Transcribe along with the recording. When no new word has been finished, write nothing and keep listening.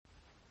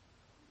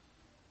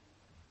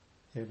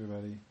Hey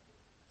everybody,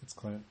 it's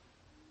Clint.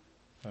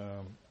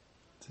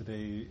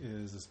 Today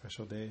is a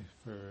special day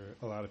for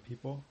a lot of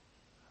people,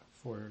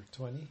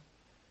 420.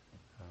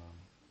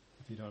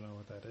 If you don't know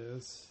what that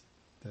is,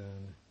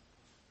 then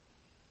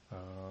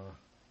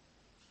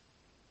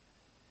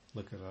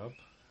look it up,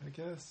 I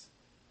guess.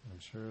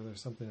 I'm sure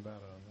there's something about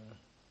it on the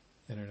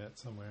internet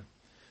somewhere.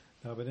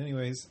 No, but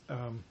anyways,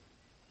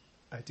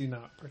 I do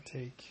not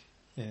partake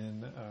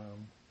in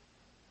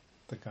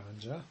the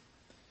ganja.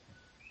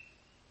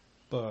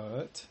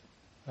 But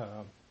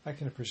I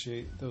can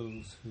appreciate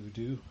those who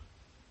do.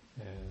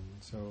 And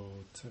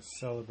so to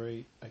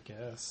celebrate, I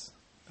guess,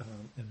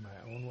 in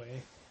my own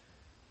way,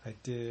 I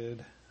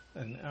did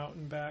an out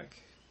and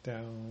back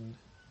down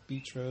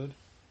Beach Road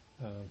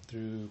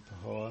through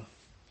Pahoa.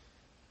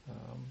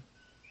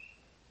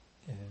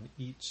 And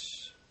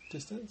each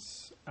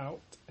distance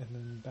out and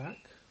then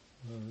back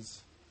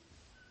was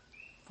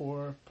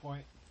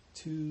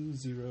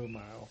 4.20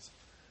 miles.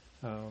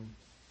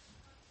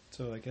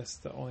 So I guess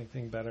the only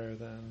thing better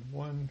than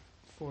one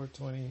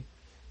 420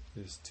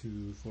 is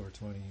two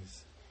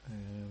 420s.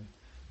 And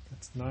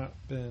that's not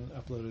been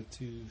uploaded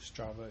to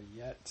Strava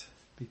yet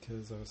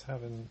because I was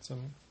having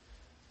some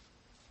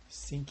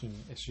syncing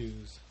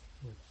issues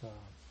with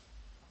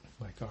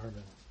my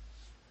Garmin.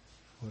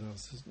 What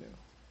else is new?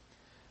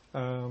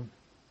 I'm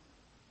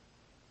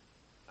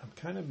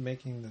kind of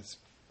making this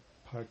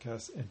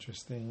podcast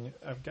interesting.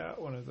 I've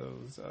got one of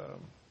those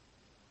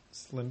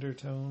slender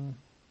tone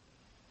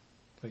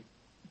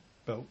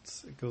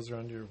belts. It goes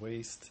around your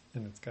waist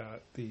and it's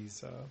got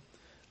these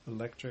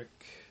electric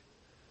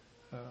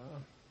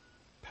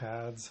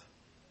pads,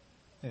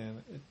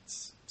 and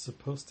it's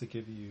supposed to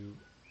give you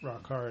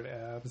rock hard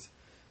abs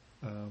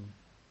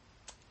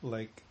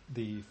like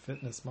the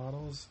fitness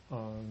models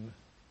on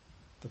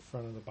the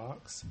front of the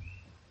box,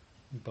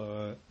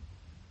 but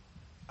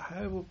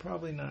I will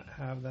probably not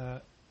have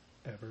that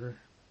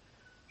ever,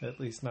 at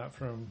least not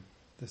from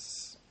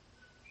this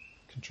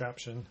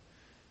contraption,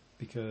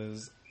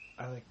 because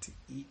I like to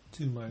eat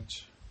too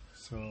much.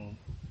 So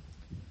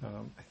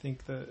I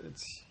think that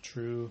it's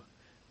true.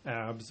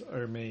 Abs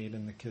are made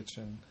in the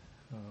kitchen.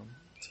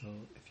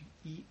 So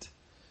if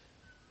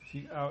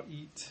you out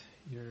eat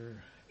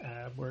your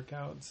ab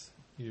workouts,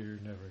 you're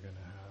never going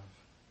to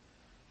have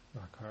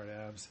rock hard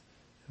abs.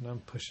 And I'm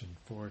pushing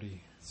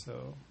 40,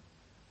 so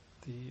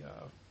the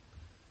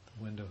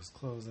window's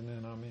closing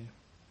in on me.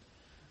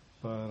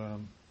 But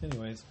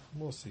anyways,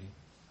 we'll see.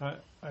 I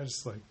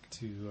just like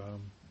to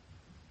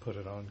put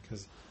it on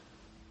because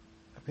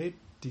I paid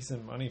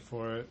decent money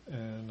for it,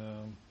 and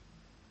I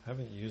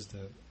haven't used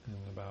it in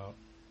about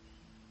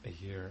a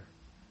year.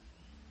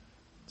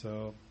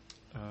 So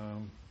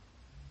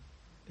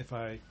if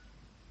I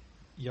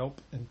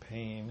yelp in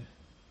pain,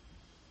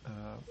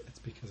 it's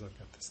because I've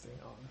got this thing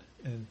on,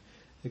 and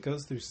it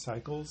goes through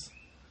cycles.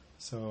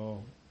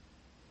 So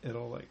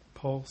it'll like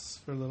pulse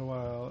for a little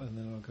while, and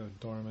then it'll go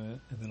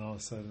dormant, and then all of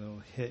a sudden it'll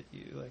hit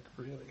you like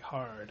really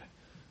hard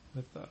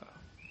with a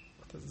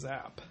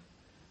zap,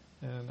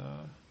 and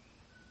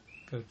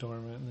go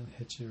dormant and then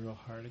hit you real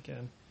hard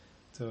again.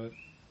 So it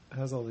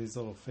has all these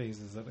little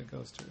phases that it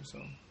goes through.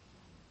 So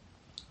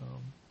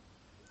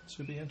it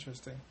should be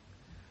interesting.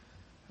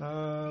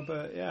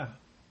 But yeah,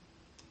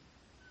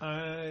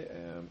 I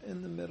am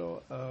in the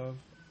middle of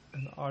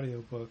an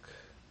audiobook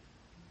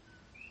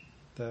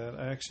that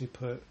I actually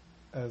put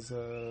as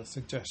a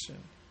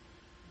suggestion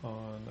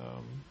on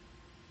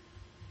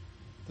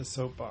the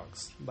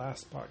Soapbox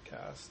last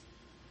podcast.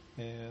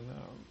 And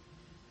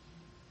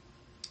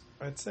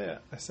I say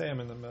I'm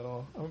in the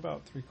middle. I'm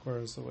about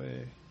 3/4 of the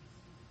way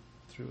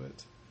through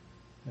it,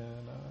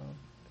 and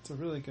it's a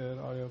really good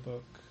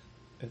audiobook.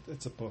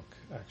 It's a book,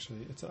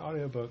 actually. It's an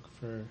audiobook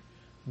for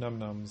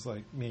num-nums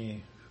like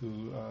me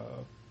who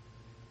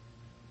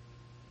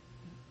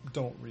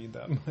don't read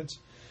that much.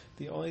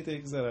 The only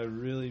things that I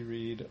really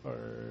read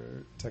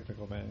are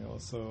technical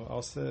manuals. So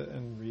I'll sit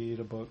and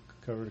read a book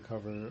cover to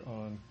cover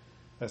on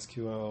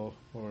SQL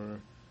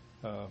or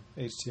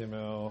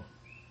HTML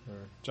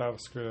or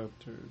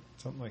JavaScript or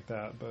something like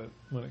that. But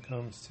when it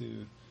comes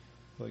to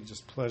like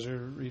just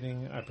pleasure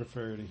reading, I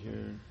prefer to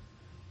hear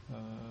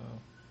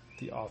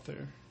the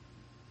author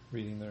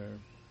reading their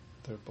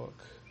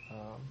book,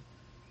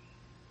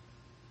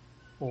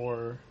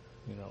 or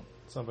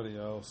somebody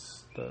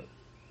else that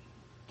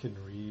can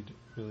read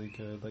really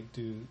good, like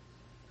do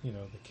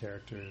the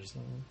characters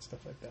and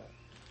stuff like that.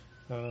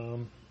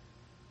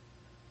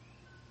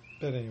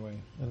 But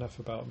anyway, enough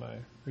about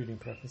my reading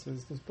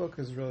preferences. This book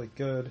is really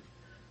good,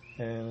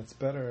 and it's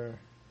better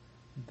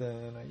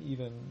than I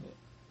even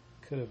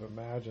could have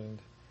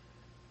imagined.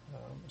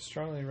 I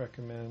strongly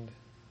recommend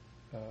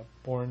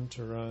Born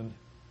to Run.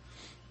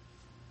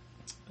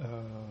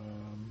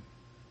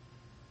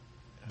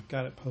 I've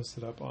got it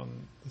posted up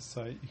on the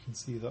site. You can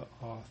see the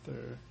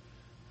author.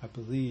 I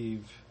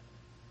believe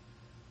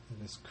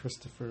it is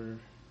Christopher,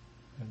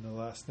 and the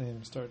last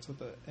name starts with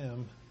a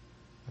M.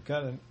 I've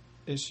got an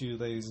issue,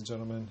 ladies and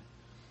gentlemen,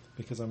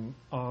 because I'm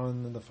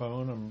on the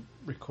phone. I'm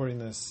recording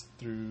this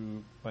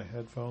through my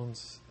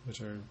headphones,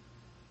 which are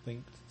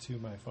linked to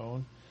my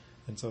phone.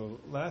 And so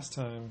last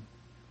time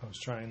I was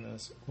trying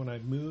this, when I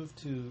moved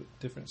to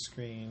a different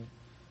screen,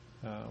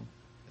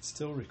 it's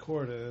still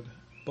recorded,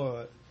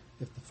 but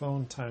if the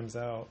phone times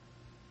out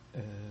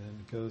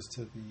and goes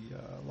to the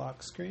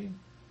lock screen,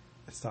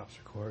 it stops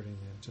recording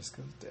and it just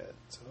goes dead.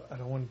 So I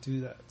don't want to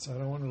do that. So I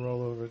don't want to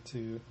roll over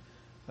to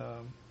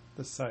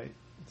the site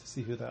to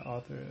see who that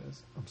author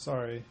is. I'm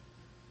sorry,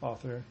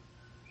 author.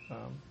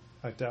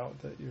 I doubt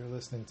that you're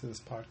listening to this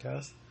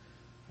podcast,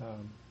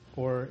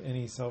 or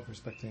any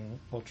self-respecting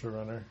ultra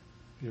runner.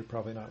 You're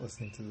probably not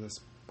listening to this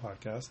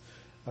podcast,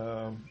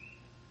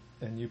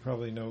 and you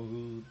probably know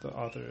who the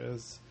author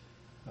is.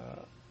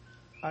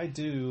 I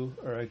do,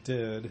 or I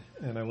did,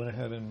 and I went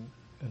ahead and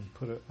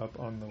put it up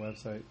on the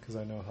website because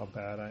I know how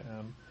bad I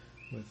am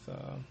with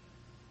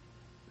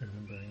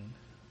remembering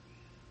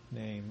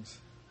names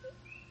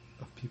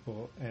of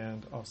people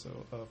and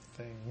also of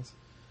things.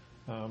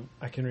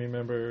 I can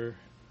remember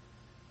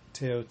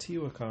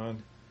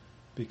Teotihuacan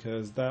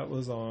because that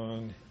was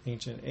on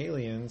Ancient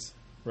Aliens,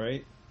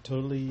 right?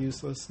 Totally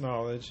useless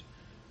knowledge,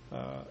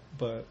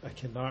 but I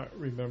cannot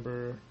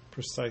remember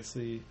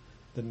precisely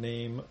the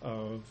name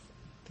of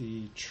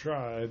the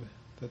tribe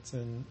that's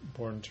in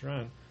Born to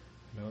Run.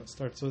 I know it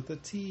starts with a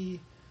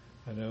T.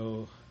 I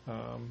know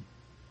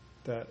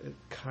that it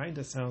kind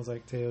of sounds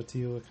like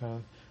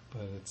Teotihuacan,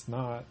 but it's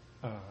not,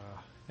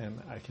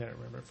 and I can't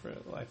remember for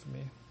the life of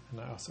me, and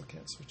I also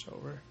can't switch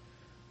over.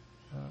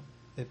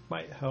 It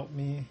might help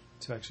me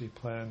to actually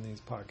plan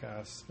these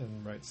podcasts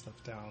and write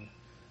stuff down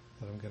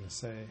that I'm going to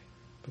say,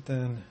 but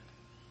then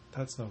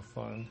that's no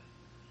fun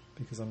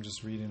because I'm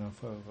just reading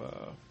off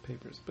of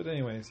papers. But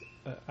anyways,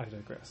 I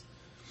digress.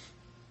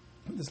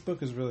 This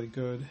book is really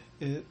good.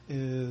 It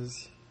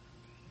is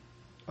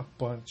a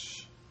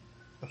bunch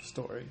of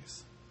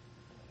stories,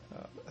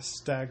 a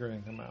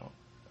staggering amount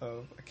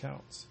of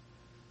accounts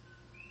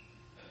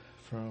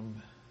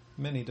from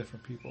many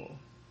different people,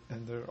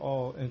 and they're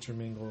all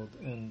intermingled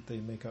and they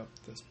make up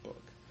this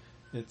book.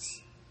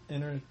 It's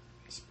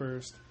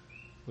interspersed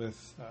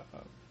with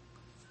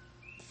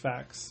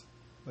facts,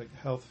 like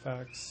health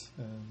facts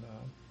and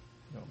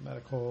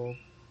medical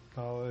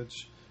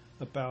knowledge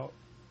about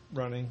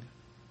running,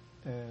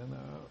 and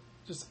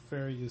just a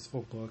very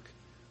useful book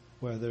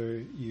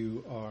whether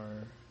you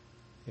are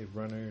a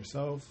runner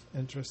yourself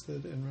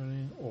interested in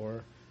running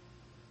or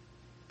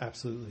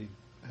absolutely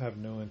have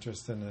no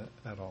interest in it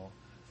at all.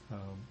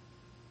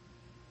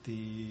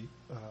 The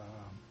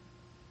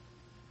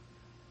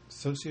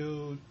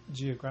sociogeographic,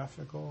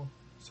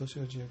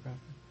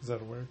 is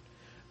that a word?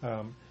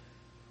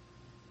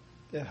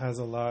 It has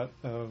a lot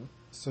of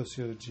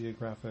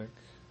sociogeographic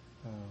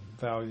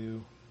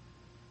value.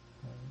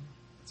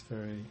 It's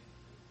very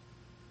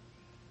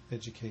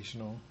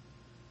educational.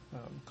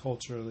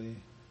 Culturally,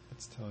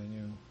 it's telling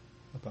you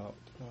about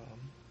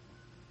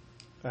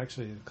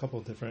actually a couple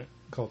of different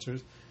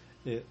cultures.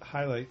 It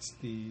highlights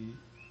the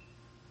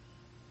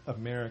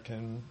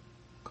American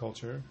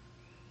culture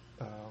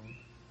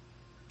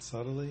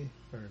subtly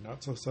or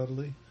not so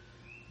subtly.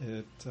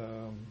 It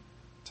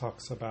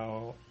talks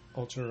about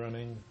ultra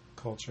running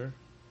culture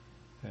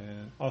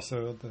and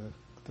also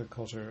the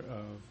culture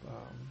of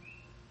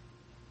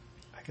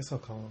I guess I'll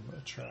call them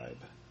a tribe.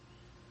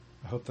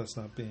 I hope that's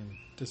not being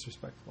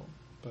disrespectful,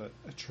 but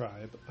a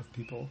tribe of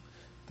people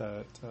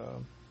that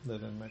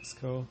live in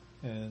Mexico,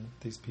 and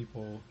these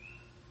people,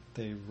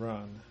 they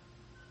run.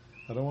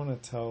 I don't want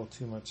to tell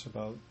too much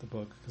about the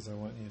book because I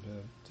want you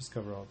to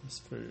discover all this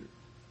for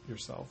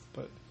yourself,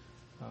 but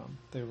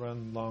they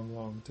run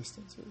long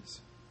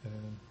distances,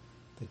 and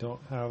they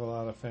don't have a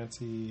lot of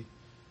fancy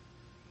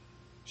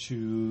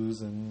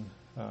shoes and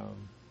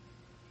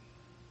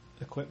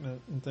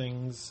equipment and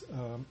things,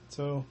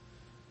 so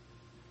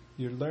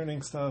you're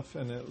learning stuff,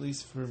 and at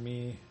least for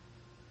me,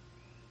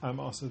 I'm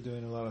also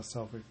doing a lot of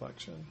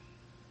self-reflection.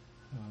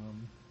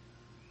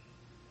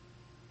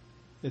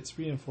 It's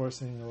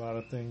reinforcing a lot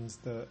of things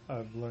that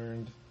I've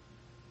learned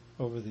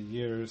over the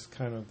years,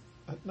 kind of,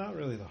 not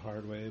really the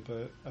hard way,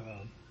 but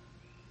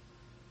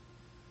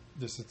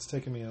just it's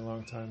taken me a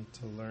long time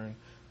to learn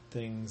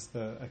things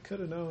that I could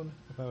have known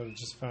if I would have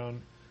just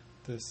found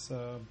this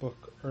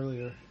book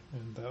earlier,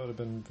 and that would have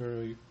been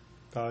very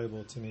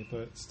valuable to me,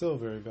 but still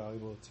very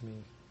valuable to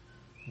me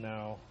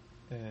now,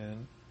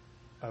 and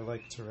I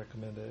like to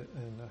recommend it,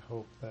 and I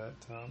hope that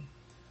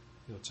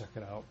you'll check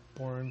it out.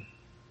 Born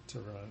to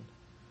Run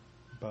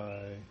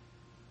by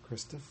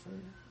Christopher,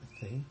 I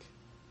think.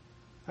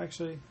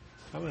 Actually,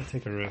 I'm going to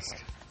take a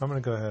risk. I'm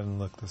going to go ahead and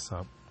look this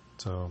up.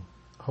 So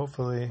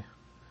hopefully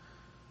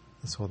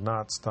this will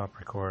not stop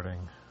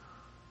recording,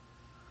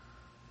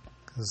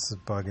 because this is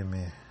bugging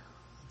me.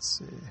 Let's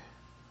see.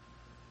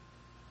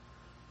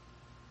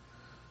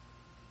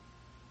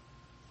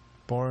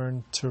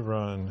 Born to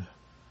Run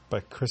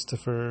by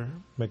Christopher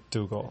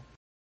McDougall.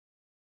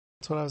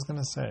 That's what I was going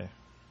to say.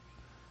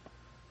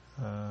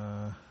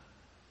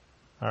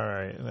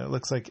 Alright, and it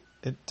looks like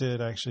it did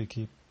actually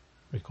keep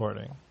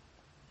recording.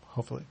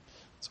 Hopefully.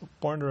 So,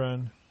 Born to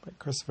Run by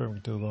Christopher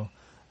McDougall.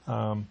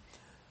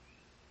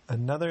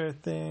 Another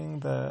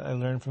thing that I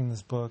learned from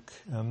this book,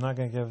 I'm not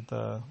going to give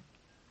the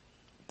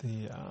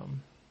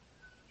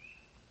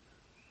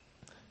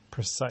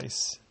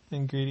precise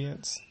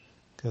ingredients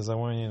because I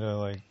want you to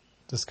like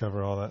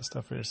discover all that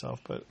stuff for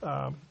yourself. But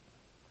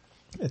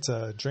it's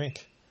a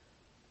drink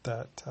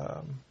that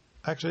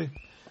actually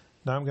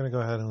now I'm going to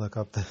go ahead and look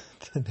up the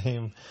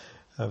name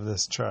of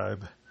this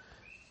tribe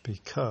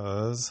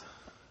because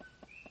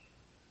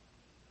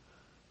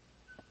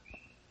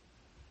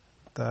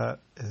that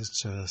is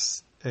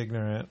just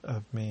ignorant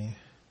of me.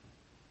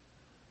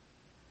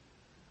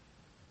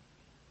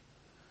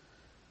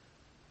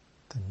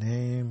 The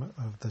name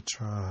of the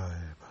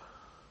tribe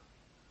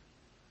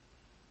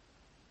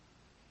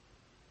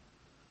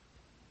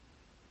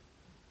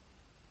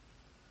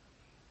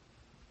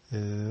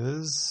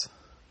is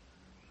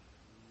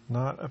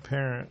not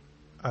apparent.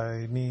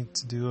 I need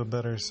to do a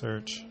better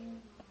search.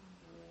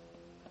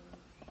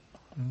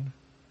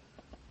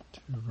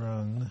 To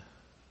run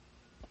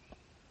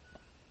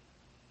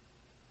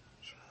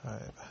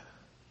tribe.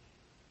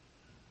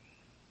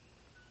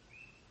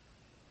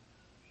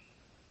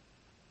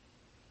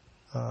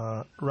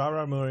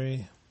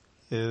 Raramuri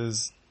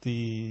is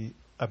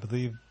I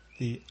believe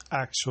the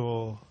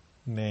actual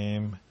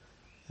name,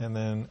 and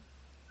then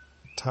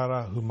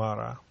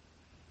Tarahumara.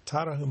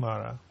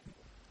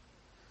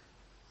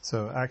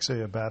 So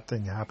actually a bad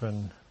thing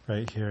happened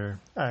right here.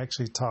 I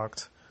actually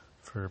talked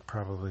for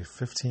probably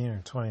 15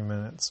 or 20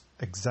 minutes.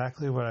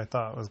 Exactly what I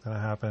thought was going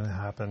to happen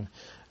happened.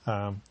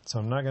 So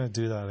I'm not going to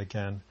do that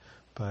again.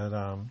 But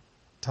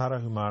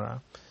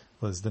Tarahumara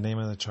was the name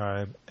of the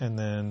tribe. And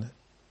then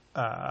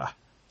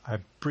I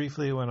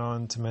briefly went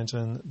on to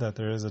mention that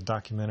there is a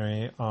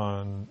documentary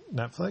on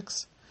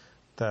Netflix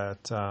that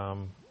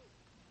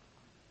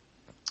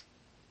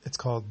it's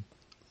called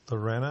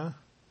Lorena,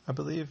 I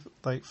believe,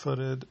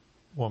 Light-Footed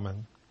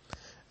Woman.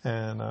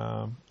 And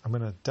I'm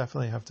going to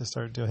definitely have to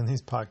start doing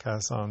these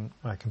podcasts on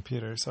my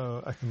computer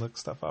so I can look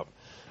stuff up.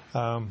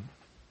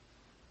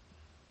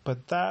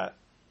 But that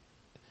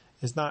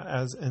is not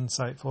as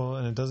insightful,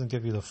 and it doesn't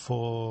give you the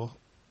full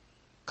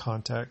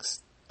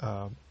context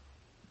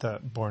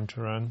that Born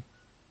to Run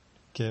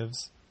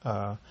gives.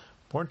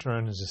 Born to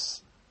Run is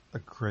just a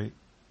great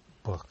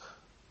book.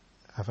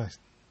 Have I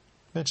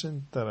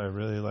mentioned that I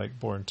really like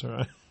Born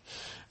to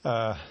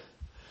Run?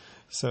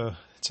 So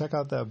check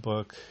out that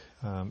book.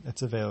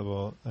 It's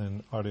available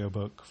in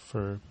audiobook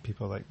for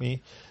people like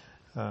me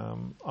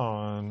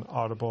on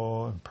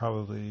Audible and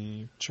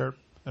probably Chirp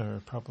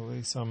or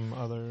probably some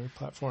other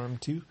platform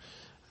too.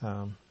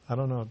 I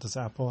don't know. Does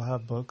Apple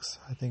have books?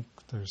 I think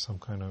there's some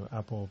kind of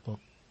Apple book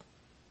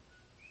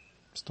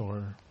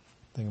store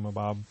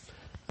thingamabob.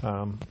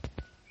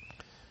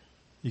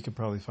 You could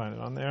probably find it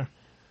on there.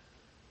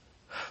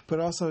 But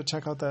also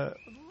check out that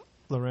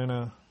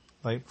Lorena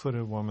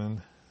Light-Footed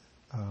Woman.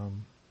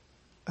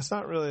 It's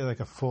not really like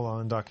a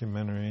full-on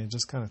documentary. It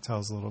just kind of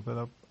tells a little bit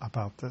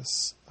about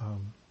this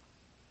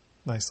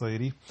nice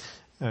lady.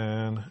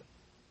 And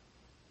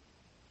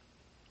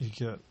you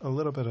get a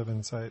little bit of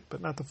insight, but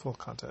not the full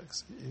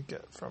context you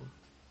get from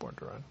Born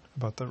to Run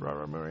about the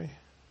Raramuri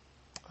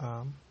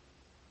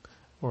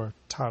or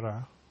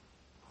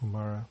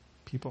Tarahumara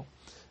people.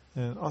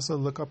 And also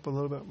look up a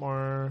little bit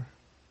more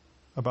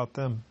about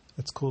them.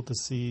 It's cool to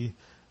see,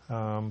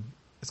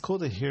 it's cool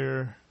to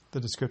hear the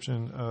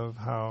description of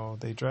how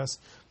they dress,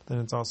 but then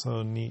it's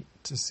also neat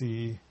to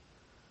see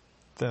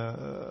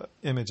the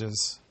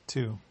images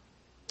too.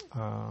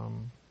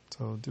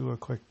 So do a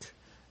quick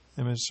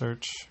image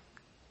search,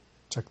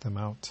 check them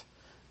out.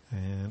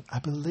 And I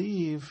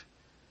believe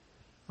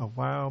a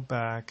while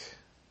back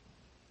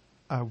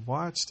I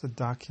watched a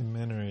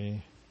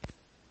documentary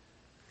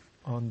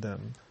on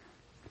them.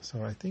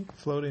 So I think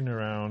floating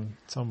around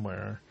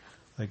somewhere,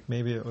 like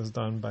maybe it was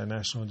done by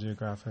National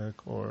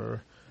Geographic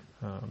or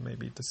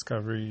maybe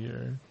Discovery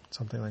or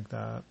something like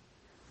that.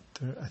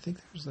 I think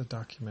there's a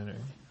documentary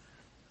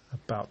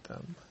about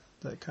them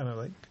that kind of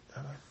like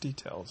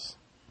details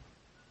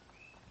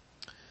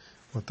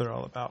what they're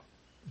all about,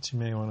 but you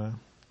may want to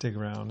dig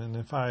around. And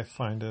if I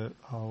find it,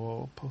 I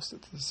will post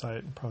it to the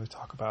site and probably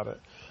talk about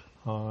it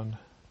on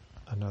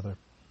another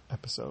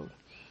episode.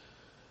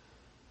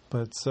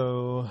 But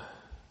so,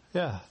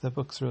 yeah, that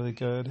book's really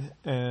good.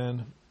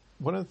 And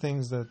one of the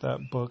things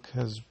that book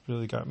has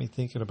really got me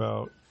thinking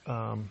about,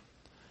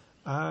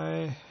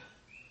 I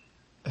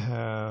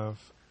have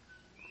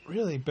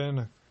really been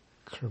a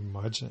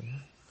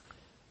curmudgeon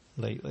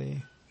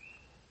lately.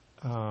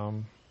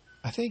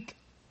 I think,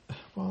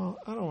 well,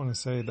 I don't want to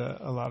say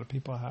that a lot of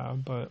people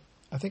have, but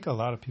I think a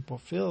lot of people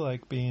feel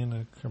like being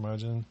a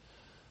curmudgeon.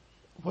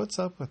 What's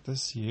up with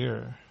this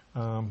year?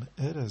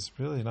 It is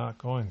really not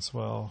going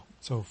well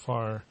so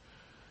far.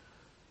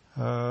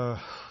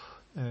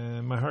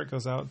 And my heart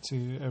goes out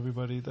to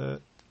everybody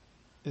that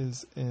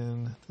is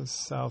in the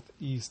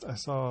southeast. I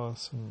saw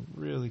some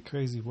really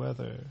crazy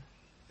weather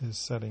is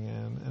setting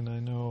in, and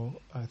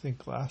I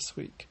think last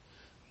week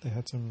they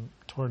had some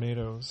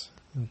tornadoes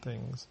and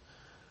things.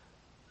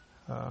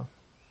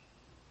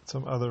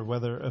 Some other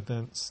weather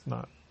events,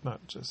 not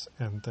just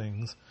and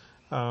things.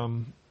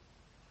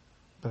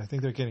 But I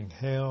think they're getting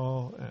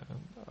hail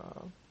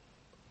and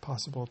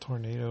possible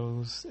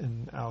tornadoes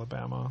in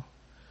Alabama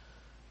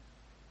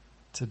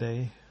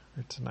today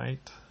or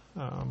tonight.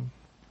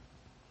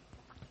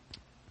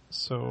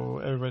 So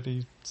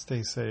everybody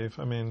stay safe.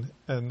 I mean,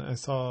 and I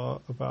saw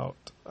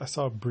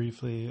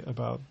briefly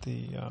about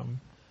the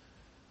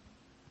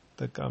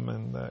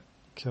gunman that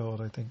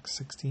killed, I think,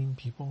 16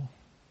 people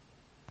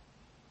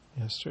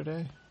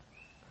yesterday,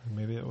 or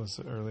maybe it was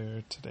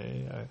earlier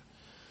today.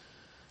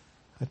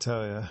 I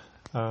tell you,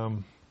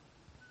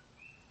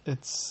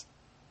 it's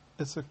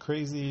a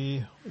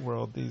crazy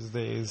world these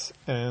days,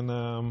 and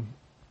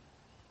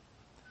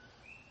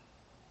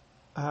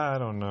I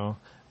don't know.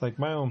 Like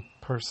my own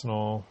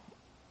personal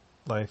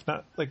life,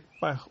 not like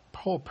my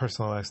whole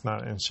personal life's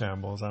not in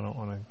shambles. I don't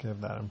want to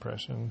give that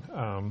impression.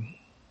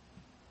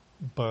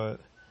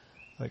 But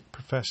like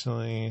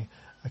professionally,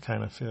 I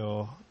kind of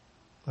feel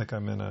like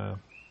I'm in a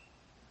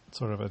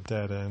sort of a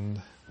dead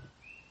end,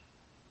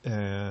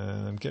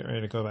 and I'm getting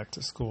ready to go back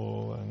to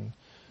school and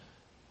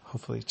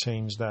hopefully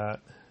change that,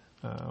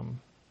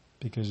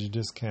 because you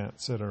just can't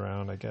sit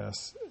around, I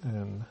guess,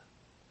 and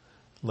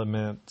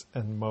lament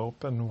and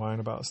mope and whine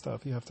about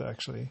stuff. You have to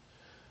actually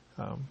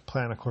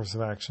plan a course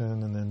of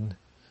action and then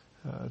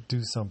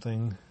do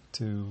something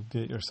to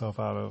get yourself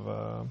out of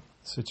a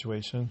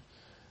situation.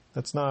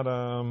 That's not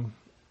a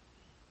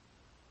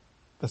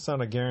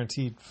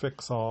guaranteed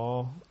fix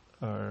all,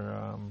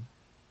 or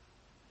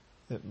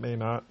it may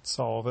not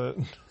solve it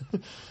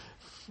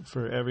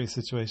for every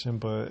situation,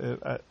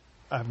 but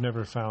I've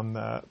never found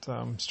that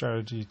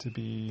strategy to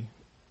be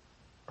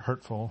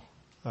hurtful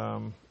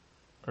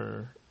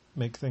or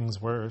make things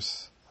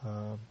worse.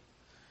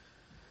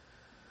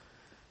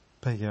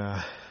 But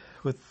yeah,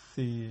 with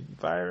the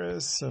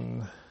virus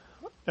and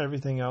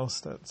everything else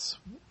that's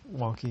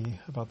wonky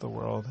about the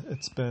world,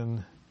 it's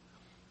been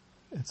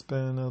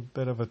a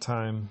bit of a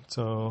time.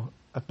 So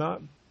I've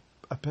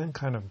been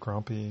kind of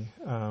grumpy.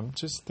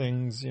 Just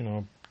things,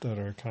 that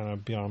are kind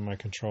of beyond my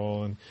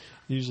control, and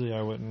usually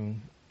I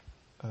wouldn't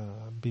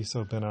be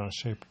so bent out of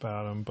shape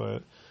about them,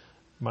 but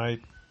my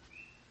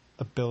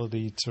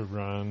ability to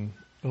run,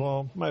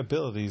 my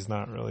ability's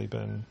not really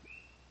been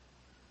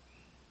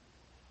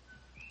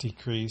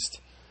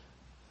decreased.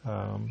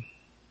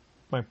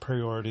 My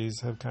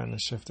priorities have kind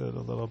of shifted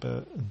a little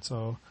bit, and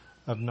so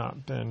I've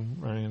not been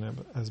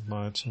running as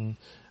much, and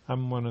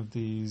I'm one of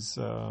these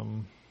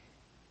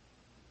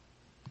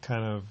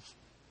kind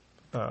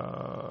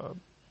of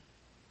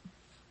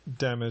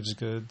damaged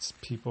goods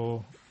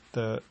people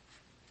that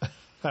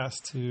has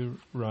to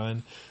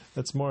run.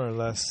 That's more or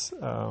less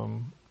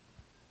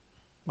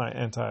my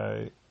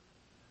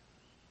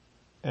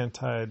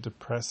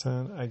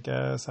antidepressant, I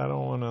guess. I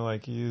don't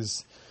want to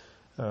use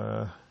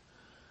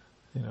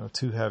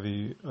too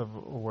heavy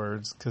of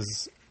words,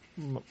 because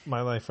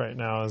my life right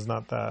now is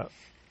not that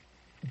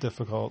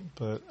difficult,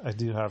 but I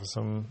do have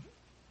some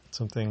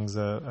things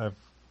that I've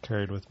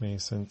carried with me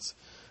since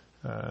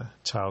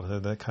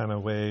childhood that kind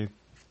of weigh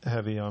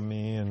heavy on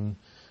me, and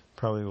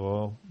probably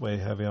will weigh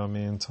heavy on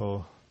me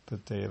until the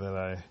day that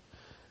I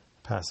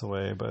pass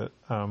away. But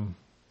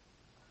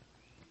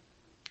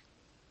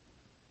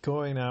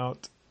going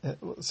out,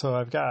 so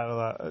I've got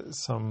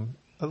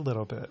a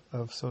little bit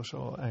of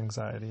social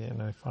anxiety,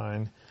 and I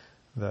find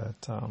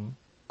that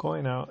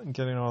going out and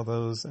getting all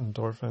those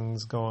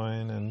endorphins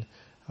going, and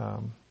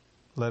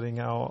letting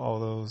out all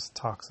those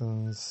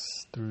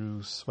toxins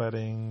through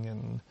sweating,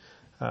 and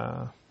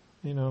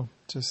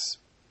just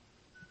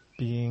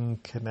being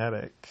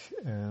kinetic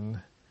and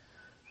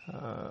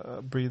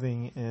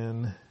breathing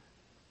in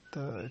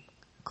the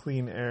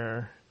clean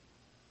air,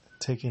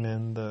 taking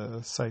in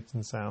the sights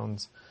and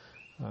sounds,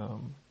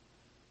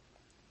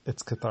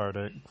 it's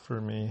cathartic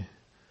for me.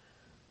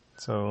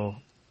 So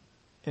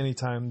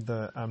anytime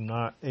that I'm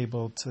not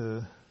able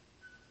to,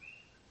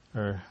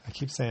 or I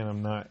keep saying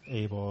I'm not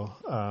able,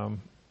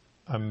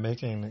 I'm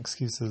making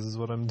excuses is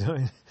what I'm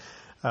doing.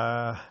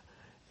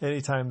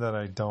 Anytime that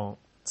I don't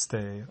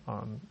stay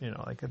on,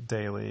 a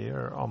daily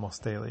or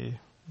almost daily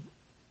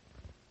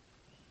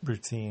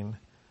routine,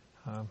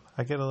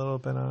 I get a little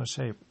bit out of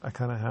shape. I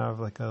kind of have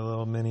a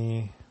little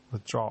mini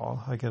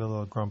withdrawal. I get a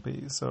little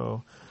grumpy.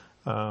 So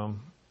I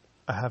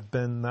have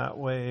been that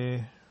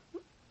way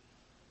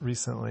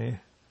recently,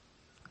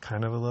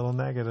 kind of a little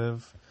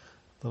negative,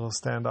 a little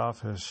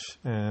standoffish,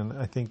 and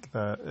I think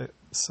that it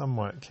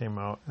somewhat came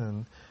out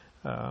in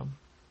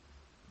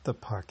the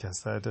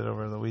podcast that I did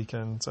over the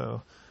weekend.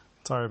 So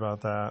sorry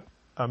about that.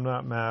 I'm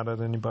not mad at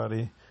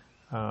anybody.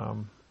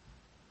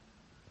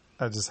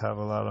 I just have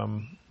a lot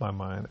on my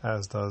mind,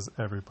 as does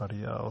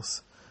everybody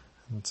else.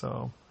 And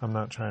so I'm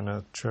not trying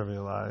to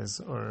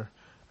trivialize or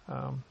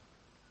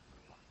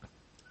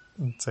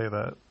say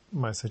that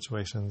my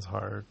situation's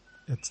hard.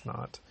 It's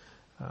not.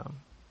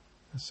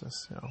 It's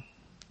just,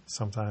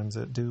 sometimes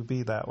it do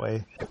be that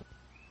way.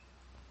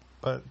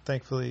 But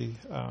thankfully,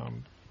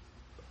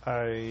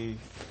 I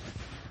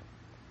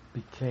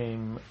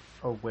became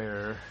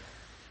aware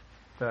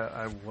that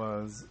I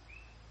was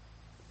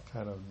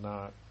kind of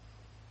not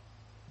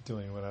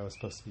doing what I was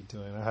supposed to be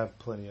doing. I have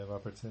plenty of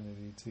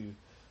opportunity to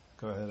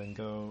go ahead and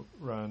go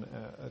run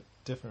at a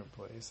different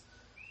place.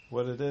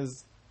 What it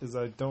is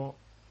I don't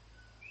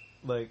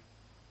like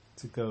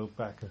to go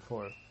back and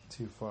forth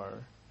too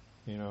far,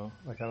 you know?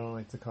 Like, I don't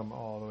like to come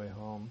all the way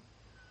home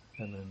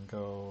and then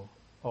go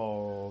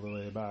all the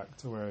way back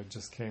to where I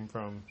just came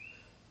from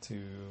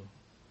to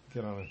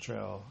get on a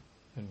trail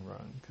and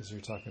run, because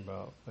you're talking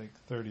about like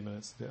 30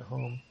 minutes to get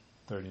home,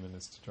 30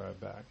 minutes to drive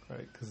back,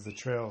 right? Because the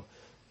trail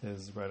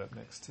is right up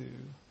next to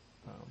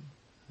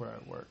where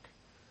I work.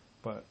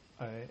 But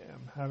I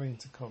am having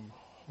to come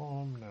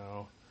home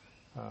now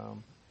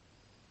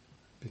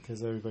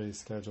because everybody's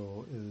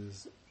schedule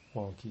is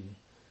wonky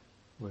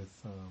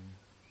with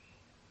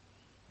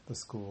the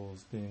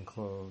schools being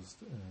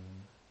closed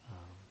and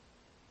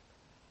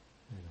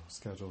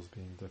schedules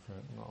being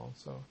different and all.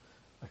 So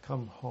I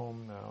come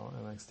home now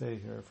and I stay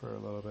here for a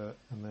little bit,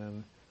 and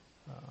then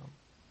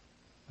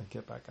I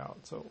get back out.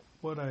 So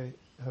what I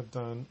have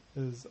done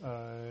is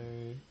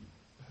I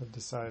have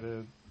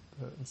decided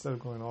that instead of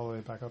going all the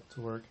way back up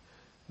to work,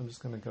 I'm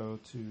just going to go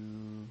to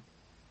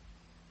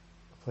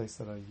a place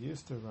that I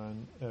used to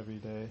run every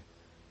day.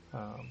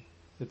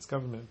 It's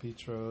Government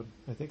Beach Road.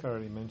 I think I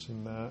already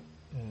mentioned that,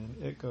 and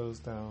it goes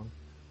down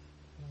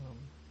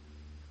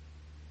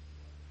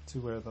to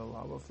where the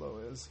lava flow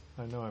is.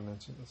 I know I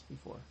mentioned this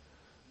before,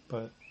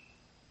 but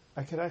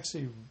I could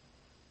actually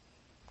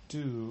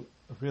do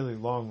a really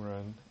long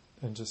run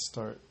and just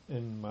start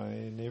in my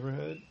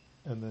neighborhood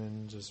and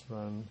then just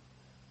run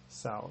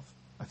south.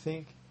 I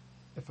think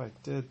if I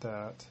did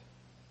that,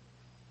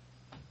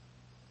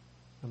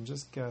 I'm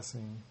just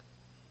guessing,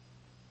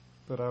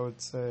 but I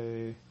would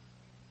say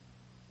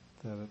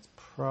that it's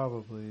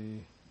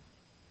probably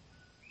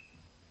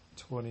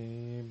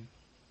 20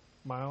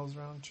 miles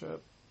round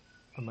trip.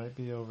 I might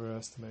be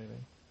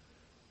overestimating,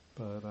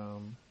 but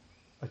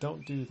I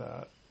don't do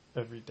that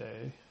every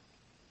day.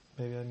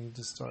 Maybe I need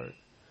to start,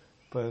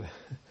 but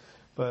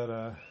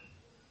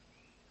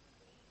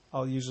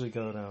I'll usually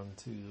go down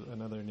to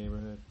another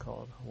neighborhood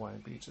called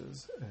Hawaiian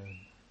Beaches, and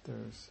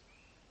there's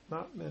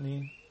not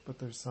many, but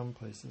there's some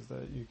places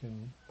that you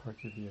can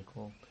park your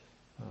vehicle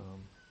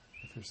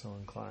if you're so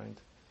inclined,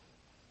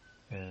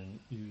 and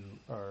you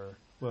are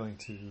willing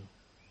to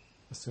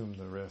assume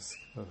the risk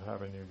of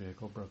having your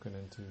vehicle broken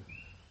into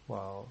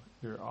while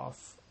you're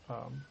off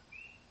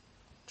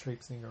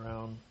traipsing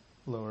around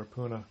Lower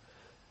Puna.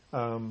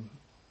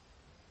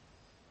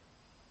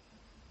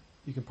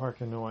 You can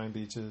park in Hawaiian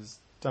Beaches.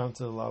 Down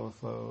to the lava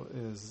flow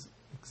is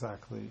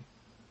exactly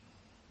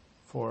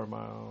 4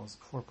 miles,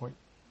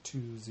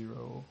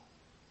 4.20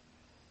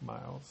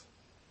 miles,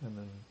 and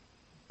then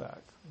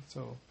back.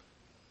 So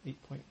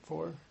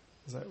 8.4,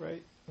 is that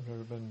right? I've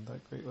never been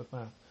that great with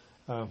math.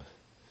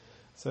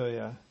 So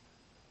yeah,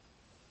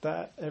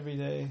 that every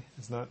day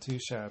is not too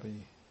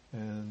shabby,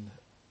 and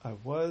I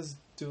was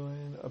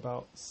doing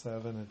about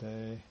 7 a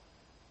day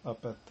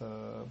up at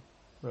the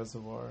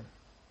reservoir.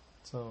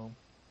 So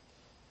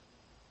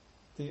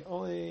the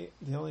only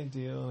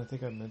deal, and I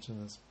think I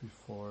mentioned this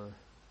before,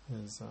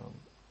 is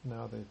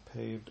now they've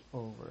paved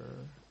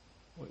over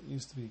what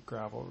used to be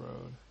gravel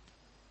road,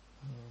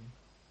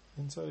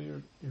 and so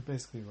you're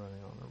basically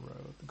running on a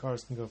road. The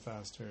cars can go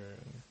faster,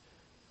 and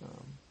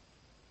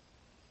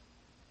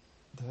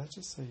did I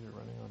just say you're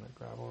running on a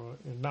gravel road?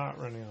 You're not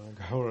running on a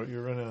gravel road.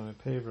 You're running on a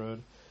paved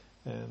road,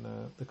 and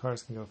the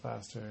cars can go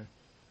faster,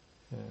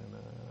 and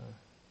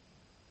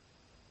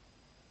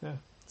yeah.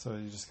 So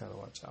you just gotta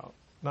watch out.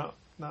 Not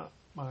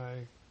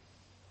my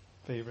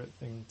favorite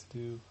thing to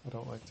do. I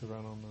don't like to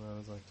run on the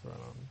roads. I like to run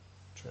on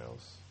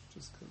trails,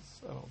 just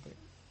because I don't think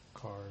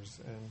cars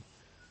and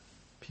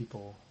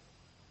people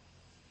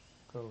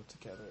go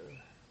together.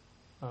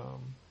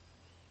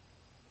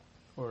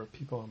 Or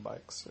people on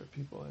bikes, or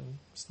people in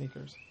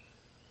sneakers.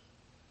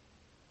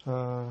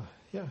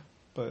 Yeah,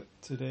 but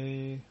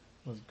today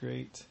was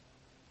great.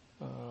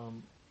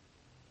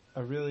 I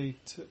really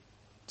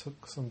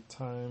took some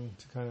time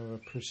to kind of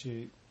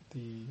appreciate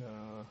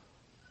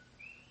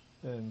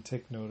and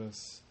take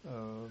notice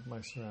of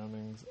my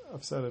surroundings.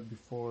 I've said it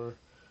before,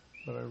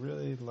 but I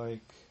really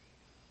like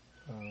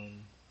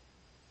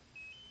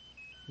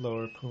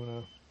Lower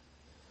Puna.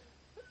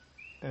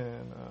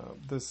 And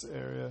this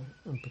area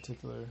in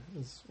particular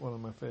is one of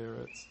my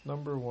favorites.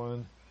 Number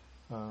one,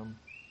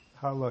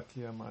 how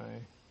lucky am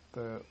I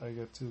that I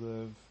get to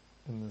live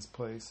in this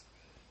place?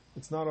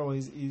 It's not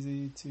always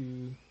easy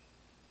to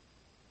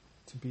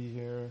be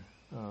here.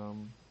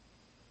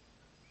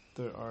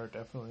 There are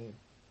definitely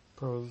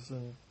pros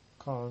and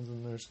cons,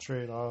 and there's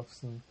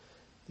trade-offs and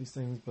these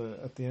things,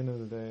 but at the end of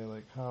the day,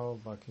 like, how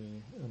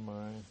lucky am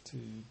I to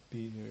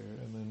be here,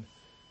 and then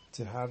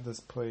to have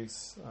this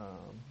place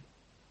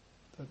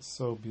that's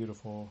so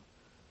beautiful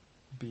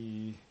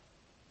be,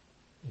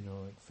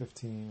 like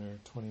 15 or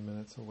 20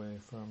 minutes away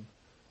from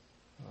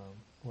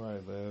where I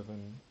live,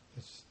 and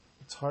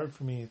it's hard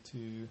for me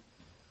to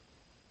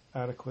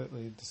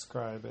adequately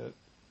describe it,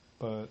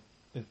 but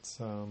it's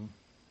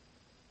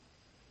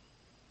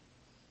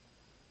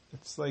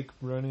like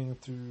running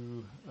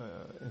through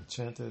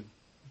enchanted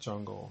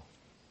jungle.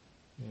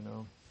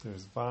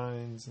 There's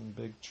vines and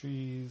big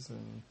trees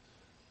and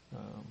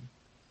um,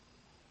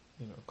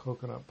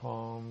 coconut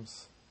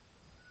palms,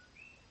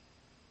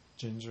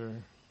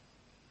 ginger,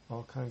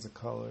 all kinds of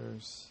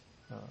colors,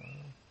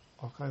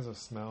 all kinds of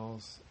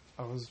smells.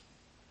 I was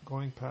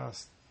going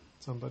past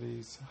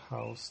somebody's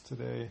house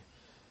today,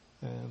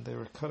 and they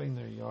were cutting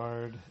their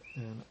yard,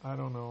 and I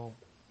don't know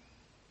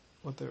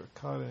what they were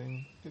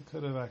cutting. It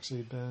could have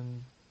actually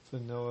been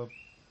vanilla,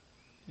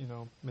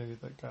 maybe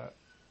that got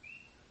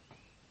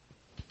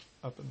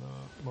up in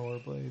the mower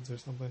blades or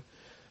something.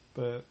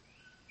 But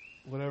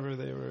whatever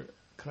they were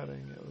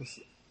cutting,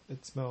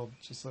 it smelled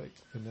just like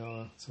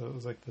vanilla. So it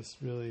was like this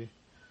really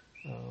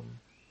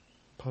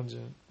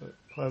pungent but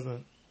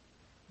pleasant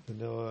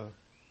vanilla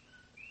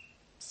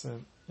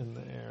scent in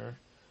the air.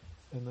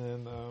 And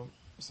then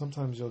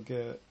sometimes you'll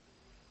get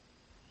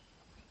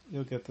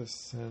this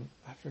scent.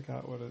 I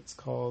forgot what it's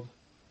called.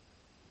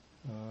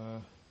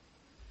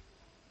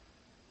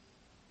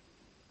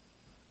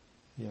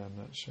 I'm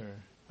not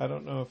sure. I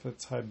don't know if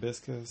it's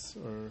hibiscus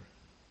or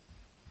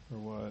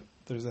what.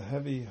 There's a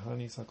heavy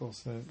honeysuckle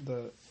scent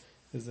that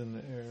is in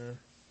the air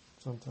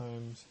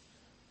sometimes,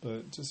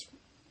 but just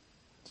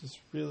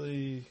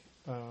really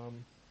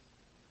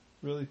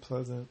really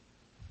pleasant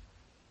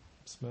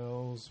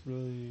smells,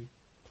 really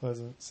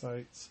pleasant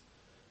sights.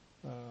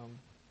 And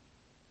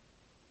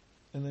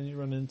then you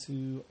run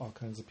into all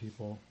kinds of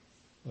people,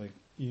 like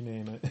you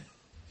name it.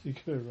 You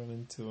could run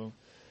into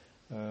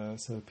them.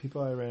 So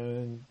people I ran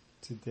in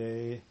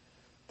today,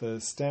 the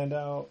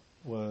standout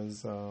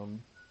was there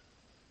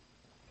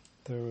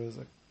was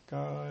a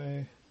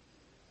guy,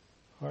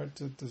 hard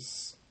to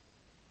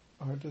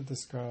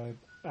describe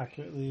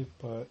accurately,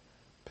 but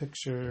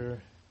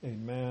picture a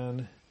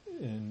man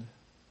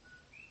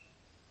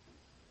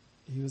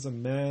he was a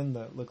man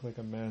that looked like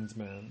a man's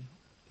man.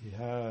 He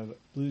had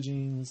blue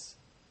jeans,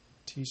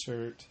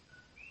 t-shirt.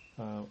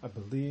 I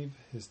believe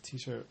his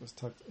t-shirt was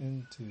tucked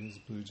into his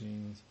blue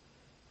jeans.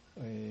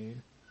 A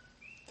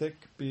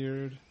thick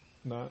beard,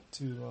 not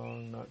too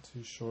long, not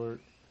too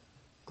short.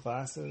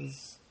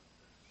 Glasses.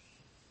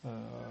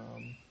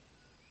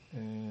 And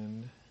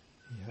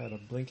he had a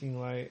blinking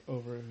light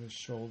over his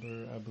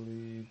shoulder, I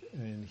believe,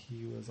 and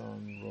he was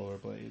on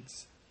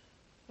rollerblades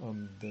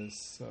on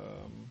this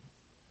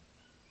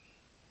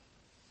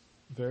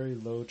very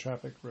low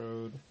traffic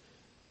road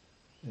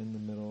in the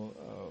middle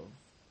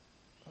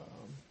of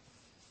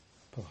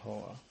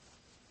Pahoa.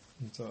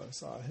 And so I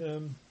saw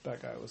him.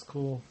 That guy was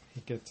cool.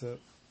 He gets it.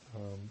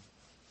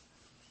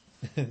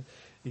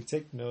 You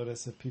take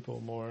notice of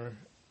people more,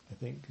 I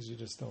think, because you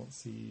just don't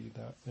see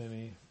that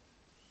many,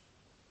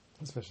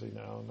 especially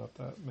now. Not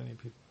that many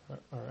people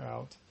are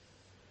out.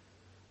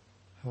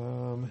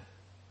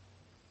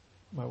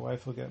 My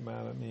wife will get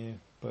mad at me,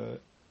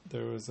 but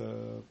there was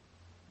a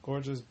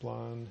gorgeous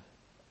blonde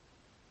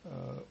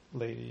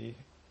lady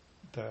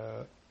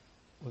that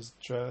was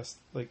dressed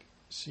like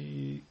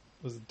she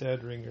was a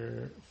dead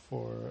ringer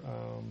for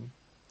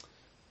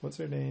what's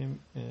her name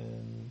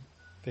in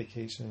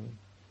Vacation.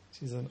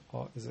 She's an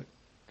is it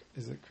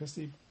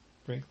Christy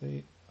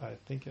Brinkley? I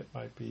think it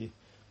might be,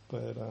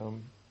 but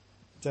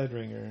dead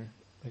ringer,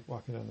 like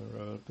walking down the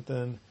road. But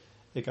then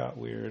it got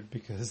weird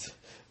because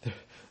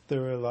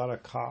there were a lot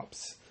of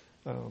cops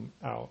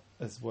out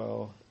as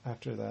well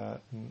after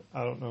that, and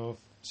I don't know if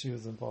she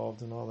was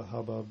involved in all the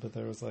hubbub, but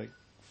there was like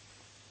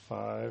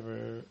 5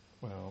 or,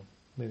 well,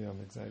 maybe I'm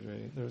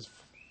exaggerating. There was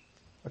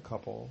a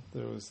couple.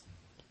 There was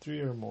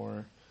 3 or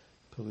more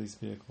police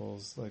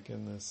vehicles like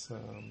in this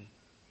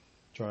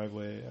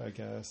driveway, I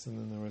guess, and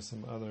then there were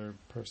some other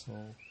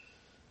personal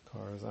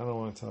cars. I don't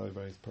want to tell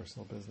everybody's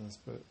personal business,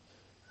 but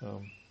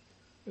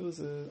it was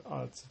an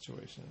odd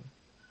situation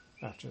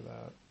after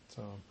that,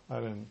 so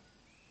I didn't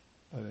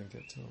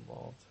get too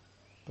involved.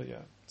 But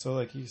yeah, so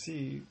like you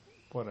see,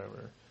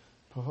 whatever.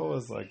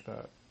 Pahoa's like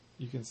that.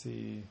 You can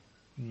see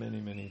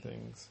many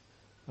things.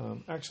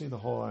 Actually, the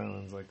whole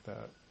island's like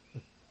that.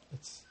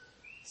 It's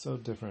so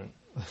different.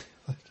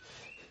 Like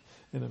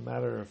in a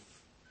matter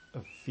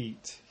of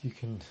feet, you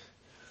can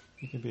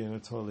be in a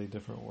totally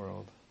different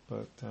world.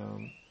 But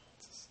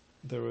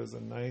there was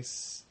a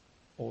nice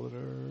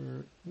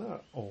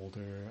not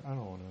older. I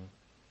don't want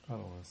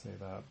to say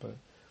that, but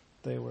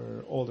they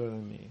were older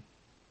than me.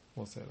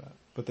 We'll say that.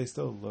 But they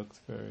still looked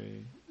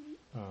very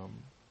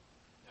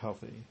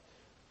healthy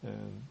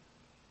and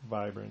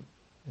vibrant,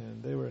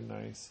 and they were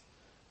nice.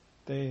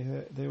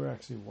 They were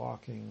actually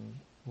walking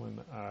when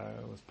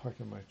I was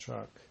parking my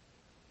truck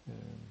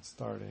and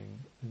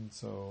starting, and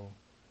so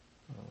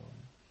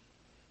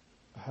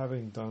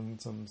having done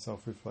some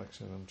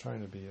self-reflection, I'm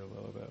trying to be a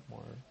little bit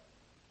more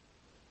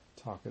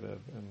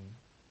talkative and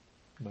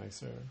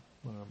nicer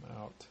when I'm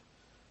out,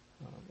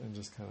 and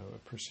just kind of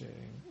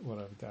appreciating what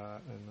I've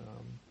got, and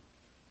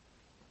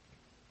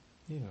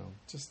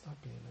just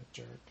not being a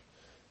jerk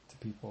to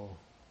people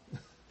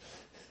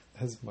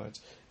as much.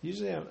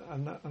 Usually I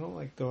don't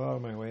like go out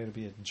of my way to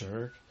be a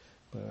jerk,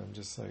 but I'm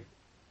just like,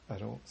 I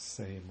don't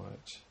say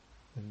much,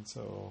 and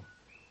so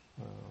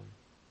I'm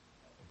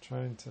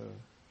trying to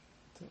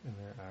to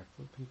interact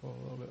with people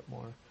a little bit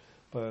more.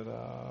 But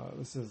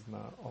this is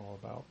not all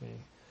about me.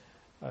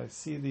 I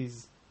see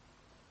these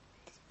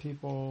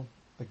people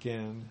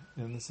again,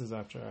 and this is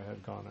after I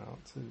had gone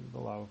out to the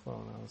lava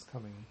flow and I was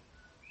coming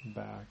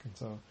back, and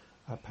so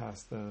I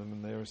passed them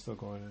and they were still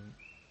going in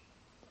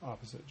the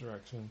opposite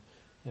direction,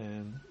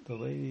 and the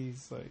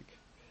ladies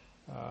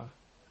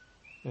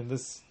and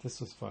this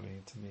was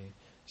funny to me.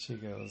 She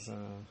goes,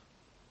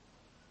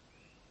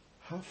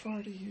 how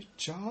far do you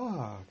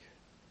jog?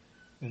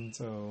 And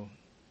so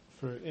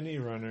for any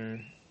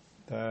runner,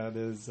 that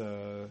is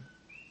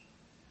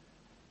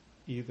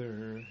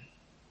either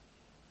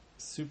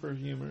super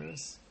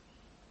humorous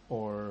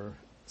or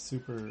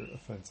super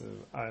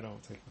offensive. I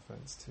don't take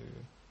offense to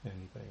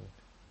anything,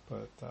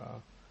 but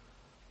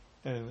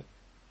and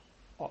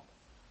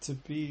to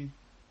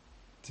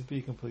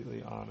be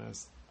completely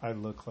honest, I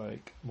look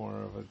like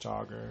more of a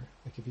jogger.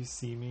 Like if you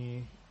see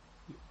me,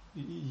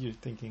 you're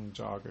thinking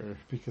jogger,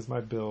 because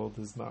my build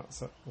is not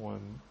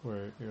one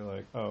where you're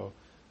like, oh,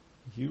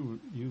 you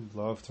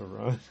love to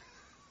run.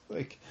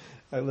 Like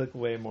I look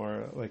way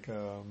more like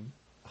a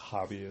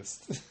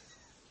hobbyist,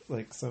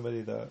 like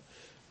somebody that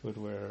would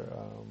wear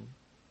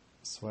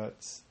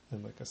sweats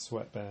and like a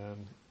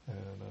sweatband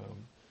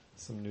and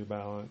some New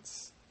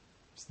Balance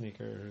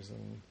sneakers,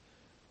 and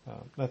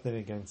nothing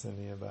against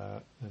any of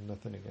that, and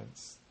nothing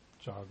against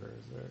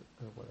joggers or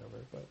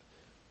whatever, but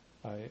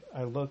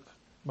I look,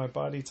 my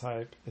body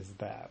type is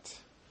that.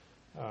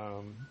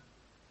 I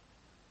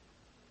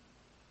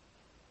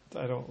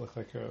don't look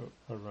like a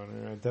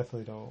runner. I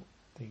definitely don't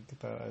think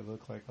that I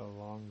look like a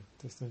long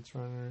distance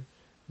runner.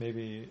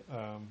 Maybe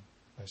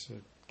I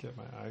should get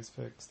my eyes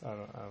fixed. I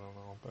don't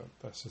know, but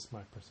that's just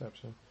my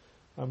perception.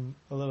 I'm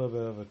a little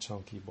bit of a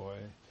chunky boy.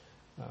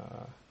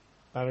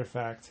 Matter of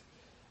fact,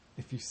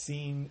 if you've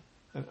seen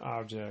an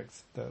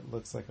object that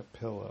looks like a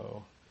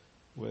pillow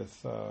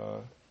with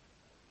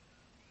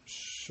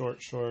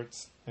short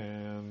shorts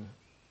and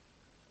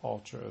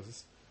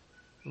ultras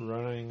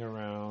running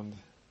around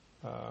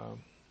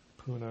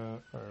Puna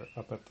or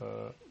up at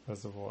the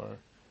reservoir,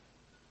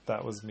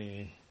 that was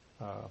me.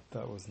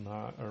 That was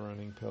not a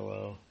running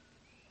pillow.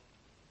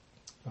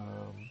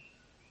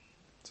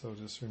 So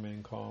just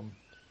remain calm.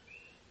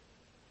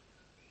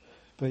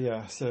 But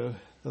yeah, so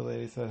the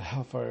lady said,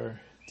 how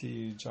far do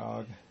you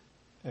jog?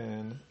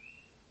 And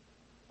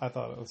I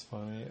thought it was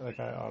funny. Like,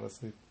 I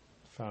honestly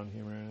found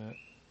humor in it.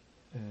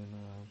 And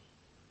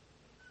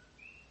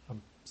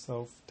I'm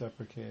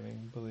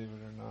self-deprecating, believe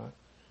it or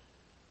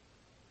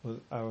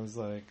not. I was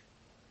like,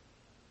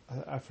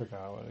 I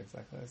forgot what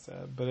exactly I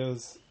said, but it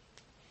was,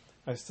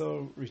 I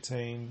still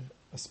retained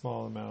a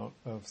small amount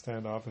of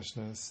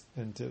standoffishness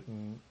and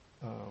didn't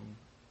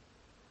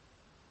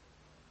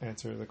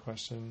answer the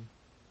question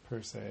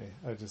per se.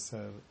 I just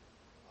said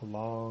a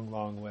long,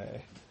 long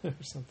way or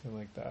something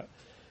like that,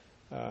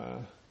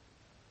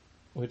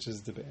 which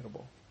is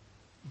debatable.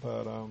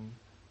 But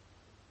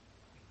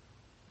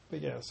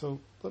yeah, so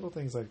little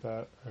things like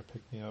that are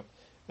pick me up,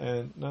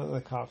 and none of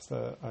the cops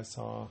that I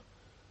saw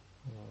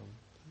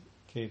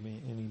gave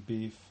me any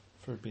beef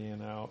for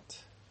being out,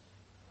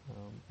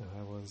 and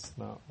I was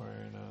not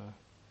wearing a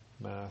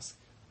mask,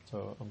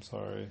 so I'm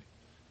sorry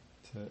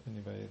to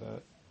anybody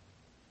that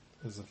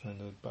is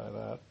offended by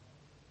that.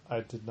 I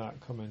did not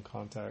come in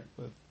contact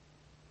with,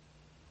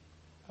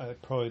 I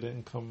probably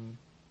didn't come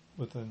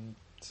within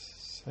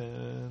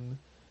 10,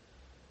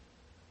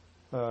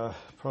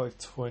 probably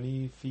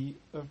 20 feet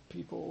of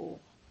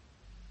people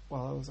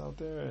while I was out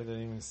there. I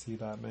didn't even see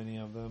that many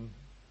of them,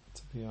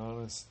 to be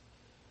honest.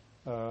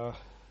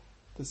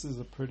 This is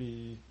a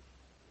pretty,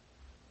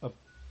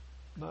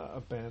 not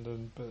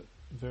abandoned, but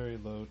very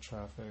low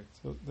traffic.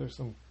 So there's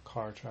some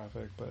car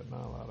traffic, but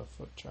not a lot of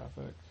foot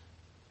traffic.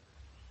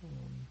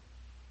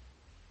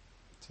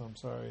 So I'm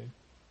sorry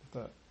if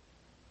that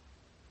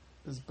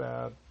is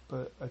bad,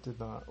 but I did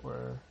not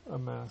wear a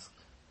mask.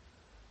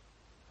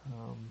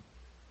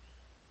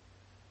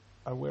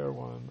 I wear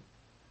one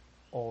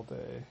all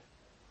day,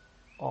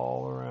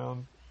 all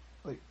around,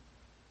 like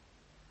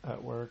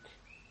at work,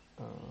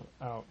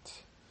 out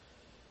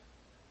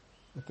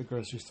at the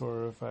grocery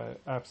store. If I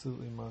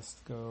absolutely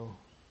must go,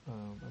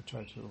 I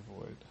try to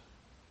avoid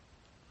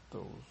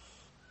those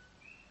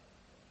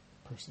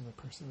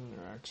person-to-person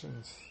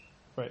interactions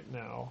right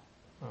now,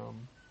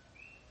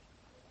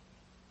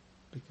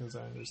 because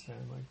I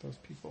understand, like, those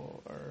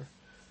people are,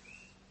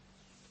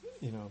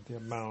 the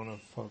amount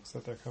of folks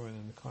that they're coming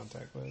into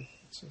contact with,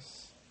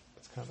 it's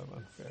kind of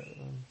unfair to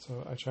them.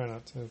 So I try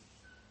not to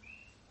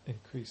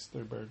increase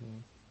their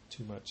burden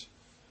too much.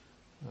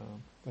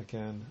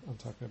 Again, I'm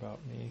talking about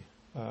me.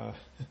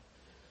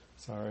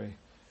 Sorry.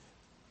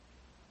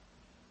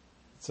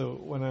 So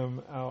when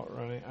I'm out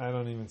running, I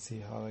don't even see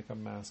how like a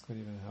mask would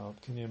even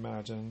help. Can you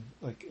imagine?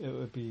 Like, it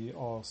would be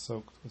all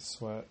soaked with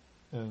sweat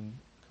and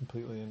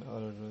completely and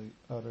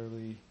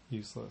utterly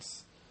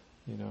useless,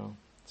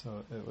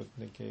 So it would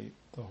negate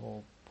the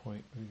whole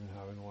point of even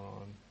having one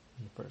on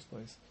in the first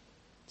place.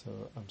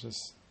 So I'm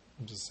just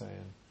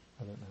saying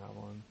I didn't have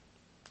one.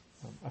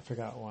 I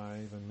forgot why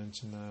I even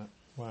mentioned that.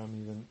 why I'm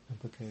even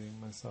implicating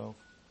myself.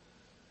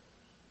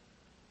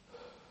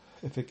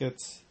 If it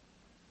gets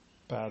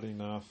bad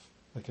enough,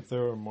 like if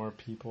there were more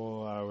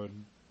people, I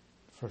would,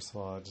 first of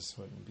all, I just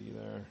wouldn't be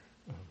there.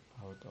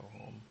 I would go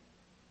home.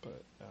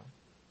 But yeah,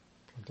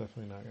 I'm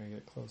definitely not going to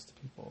get close to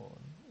people.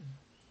 And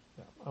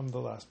yeah, I'm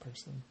the last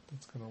person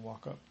that's going to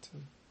walk up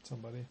to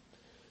somebody,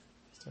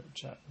 start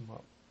chatting them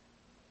up.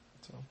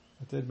 So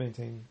I did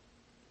maintain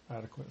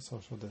adequate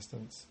social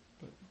distance,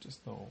 but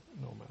just no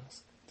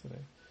mask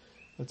today.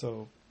 And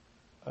so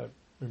I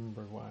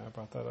remember why I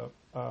brought that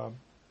up.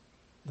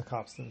 The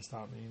cops didn't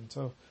stop me. And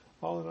so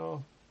all in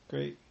all,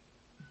 great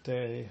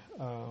day.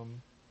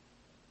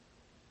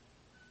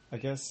 I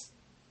guess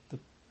the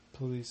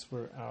police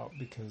were out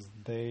because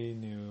they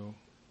knew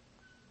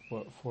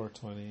what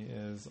 420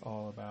 is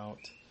all about,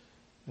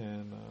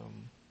 and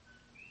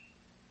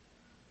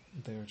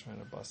they were trying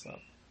to bust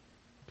up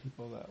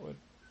people that would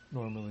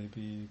normally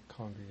be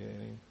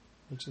congregating,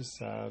 which is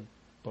sad,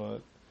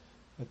 but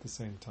at the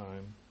same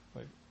time,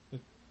 like,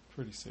 it's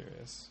pretty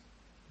serious,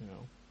 you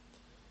know.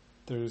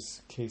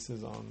 There's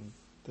cases on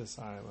this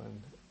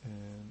island,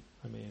 and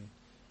I mean,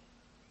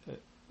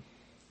 it,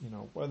 you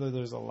know, whether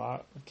there's a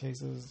lot of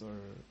cases or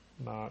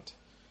not,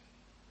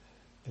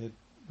 it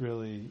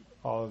really,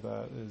 all of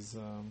that is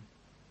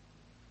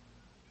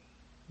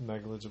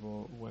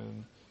negligible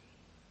when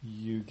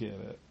you get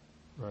it,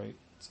 right?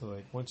 So,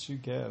 like, once you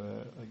get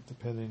it, like,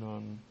 depending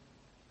on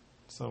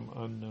some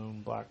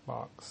unknown black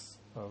box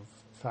of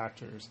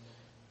factors,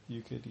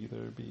 you could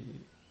either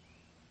be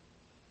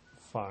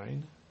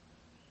fine,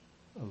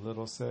 a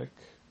little sick,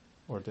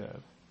 or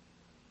dead.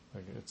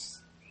 Like,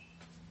 it's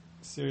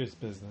serious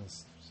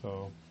business.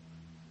 So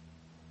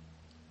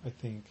I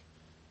think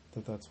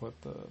that that's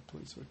what the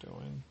police were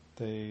doing.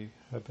 They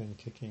have been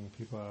kicking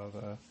people out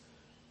of the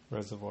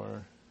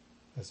reservoir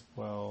as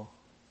well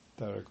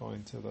that are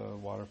going to the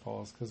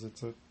waterfalls, because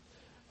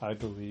I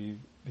believe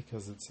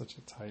because it's such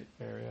a tight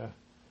area,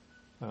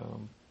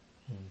 and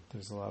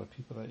there's a lot of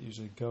people that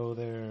usually go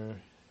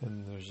there,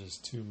 and there's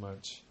just too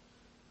much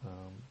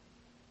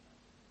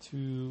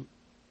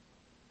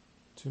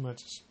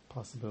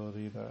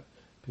possibility that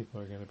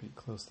people are going to be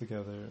close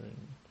together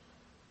and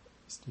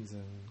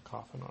sneezing,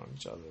 coughing on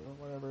each other or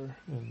whatever,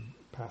 and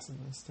passing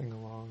this thing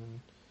along, and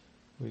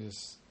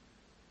it's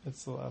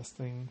the last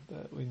thing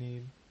that we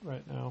need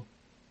right now.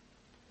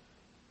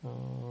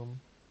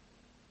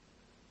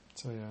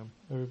 So yeah,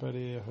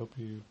 everybody, I hope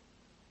you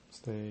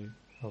stay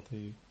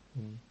healthy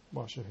and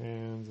wash your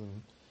hands,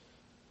 and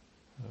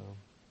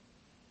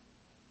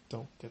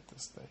don't get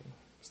this thing.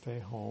 Stay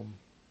home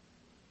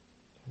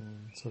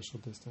and social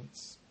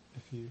distance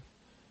if you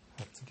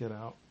have to get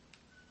out.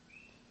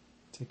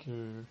 Take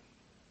your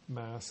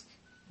mask,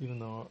 even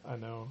though I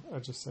know I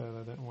just said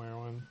I didn't wear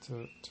one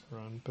to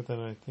run, but then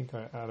I think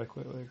I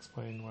adequately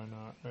explained why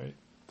not, right?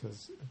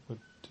 Because it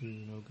would do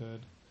no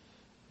good.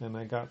 And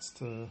I gots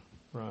to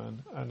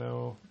run. I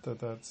know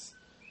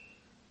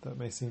that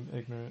may seem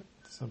ignorant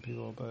to some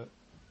people, but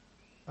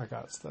I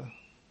gots to.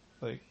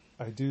 Like,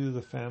 I do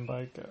the fan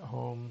bike at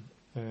home,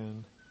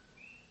 and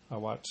I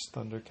watch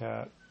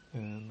Thundercat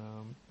and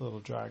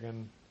Little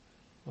Dragon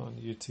on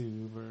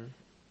YouTube or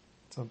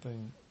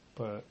something,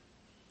 but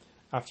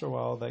after a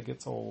while that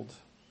gets old,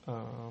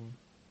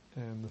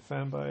 and the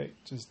fan bike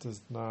just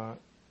does not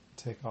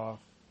take off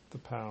the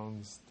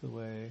pounds the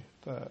way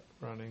that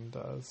running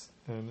does,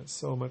 and it's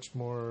so much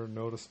more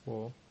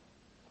noticeable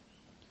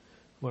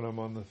when I'm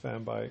on the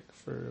fan bike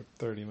for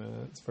 30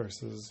 minutes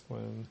versus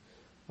when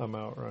I'm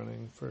out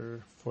running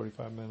for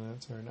 45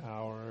 minutes or an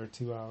hour or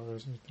 2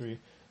 hours or 3.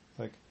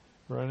 Like,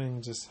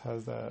 running just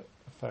has that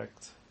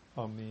effect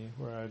on me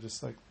where I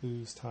just like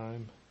lose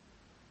time,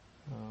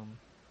 and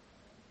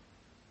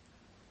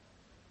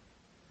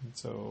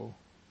so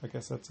I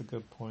guess that's a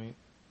good point.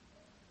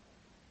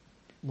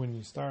 When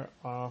you start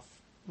off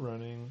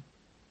running,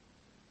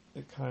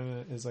 it kind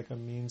of is like a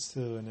means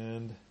to an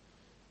end.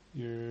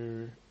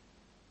 You're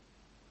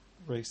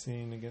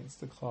racing against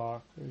the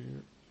clock, or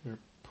you're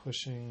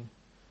pushing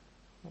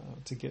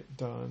to get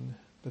done.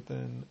 But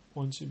then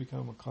once you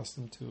become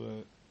accustomed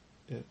to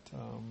it,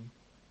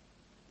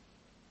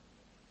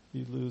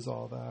 you lose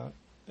all that,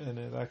 and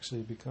it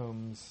actually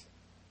becomes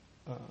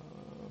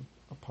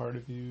a part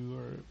of you,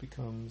 or it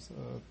becomes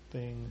a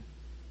thing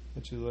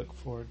that you look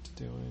forward to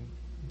doing.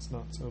 It's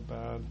not so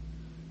bad.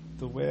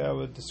 The way I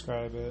would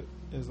describe it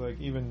is like,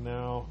 even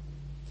now,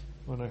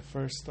 when I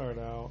first start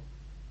out,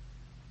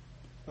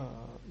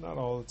 not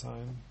all the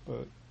time,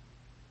 but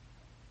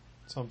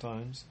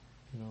sometimes,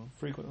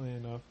 frequently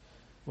enough,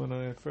 when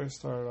I first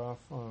started off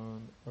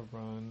on a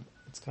run,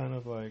 it's kind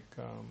of like,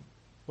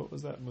 what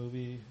was that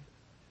movie?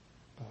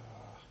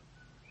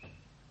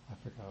 I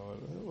forgot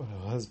what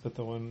it was, but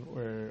the one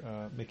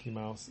where Mickey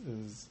Mouse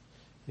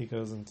he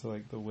goes into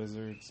like the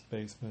wizard's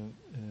basement,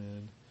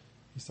 and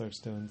he starts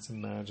doing some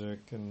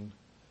magic, and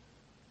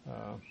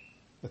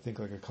I think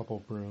like a couple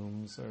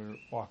brooms are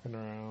walking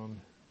around,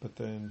 but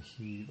then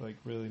he like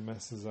really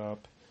messes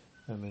up,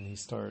 and then he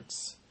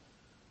starts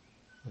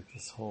like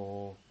this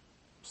whole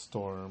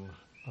storm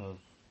of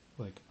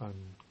like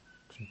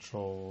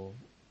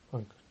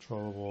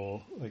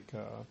uncontrollable, like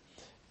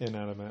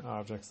inanimate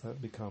objects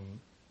that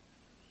become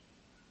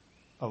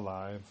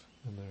alive,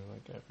 and they're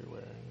like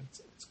everywhere, and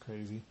it's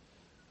crazy.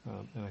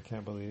 And I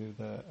can't believe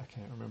that I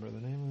can't remember the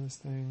name of this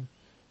thing,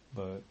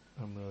 but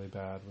I'm really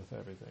bad with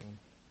everything.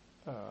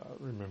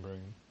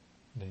 Remembering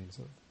names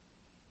of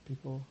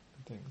people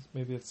and things.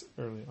 Maybe it's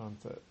early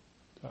onset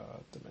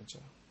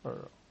dementia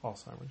or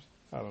Alzheimer's.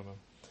 I don't know.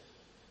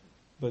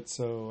 But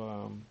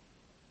so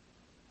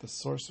the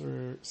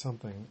sorcerer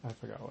something, I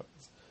forgot what it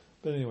is.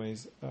 But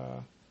anyways,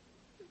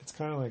 it's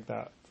kind of like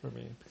that for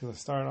me, because I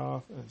start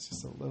off and it's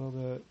just a little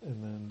bit,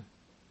 and then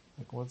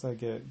like once I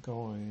get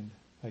going,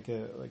 I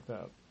get like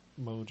that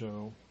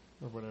mojo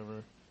or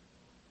whatever.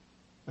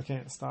 I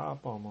can't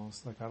stop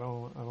almost. Like I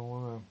don't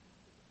want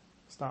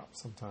to stop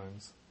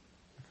sometimes.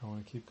 Like I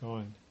want to keep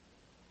going.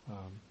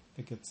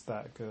 It gets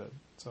that good.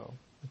 So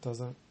it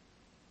doesn't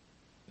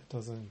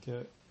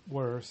get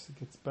worse. It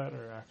gets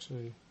better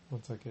actually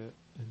once I get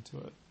into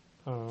it.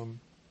 And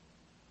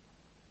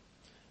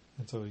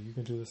so you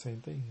can do the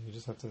same thing. You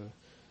just have to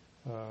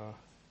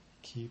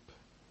keep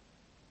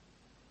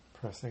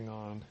pressing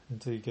on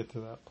until you get to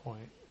that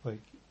point.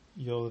 Like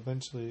it'll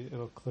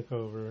click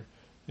over,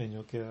 and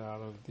you'll get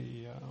out of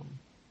the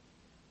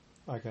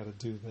I gotta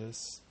do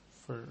this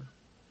for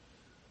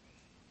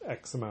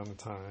X amount of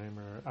time,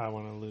 or I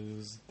want to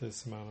lose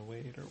this amount of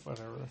weight or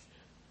whatever.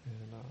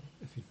 And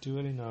if you do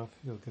it enough,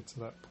 you'll get to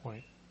that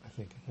point, I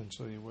think,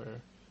 eventually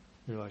where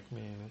you're like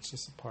me, and it's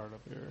just a part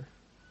of your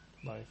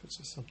life. It's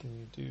just something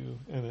you do,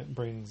 and it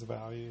brings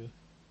value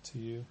to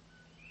you.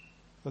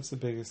 That's the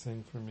biggest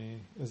thing for me,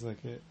 is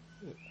like it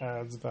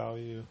adds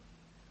value.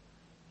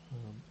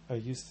 I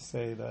used to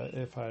say that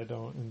if I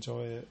don't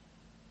enjoy it,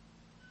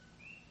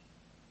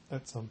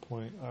 at some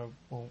point I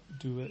won't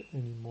do it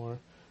anymore.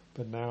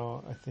 But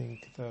now I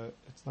think that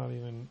it's not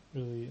even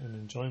really an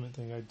enjoyment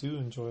thing. I do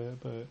enjoy it,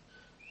 but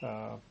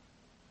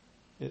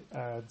it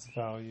adds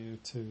value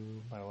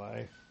to my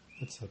life.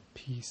 It's a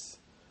piece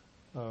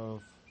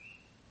of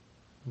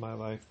my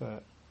life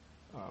that,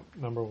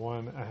 number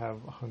one, I have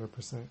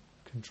 100%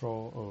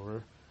 control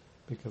over,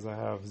 because I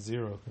have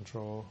zero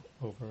control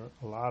over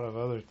a lot of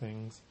other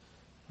things,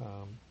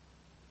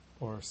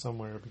 or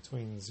somewhere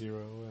between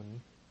 0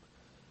 and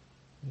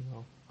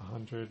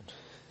 100,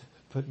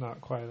 but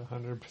not quite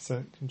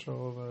 100%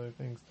 control of other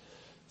things.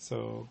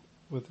 So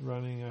with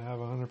running, I have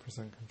 100%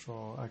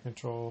 control. I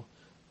control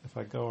if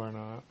I go or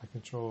not. I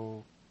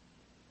control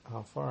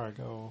how far I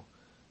go,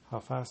 how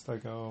fast I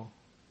go,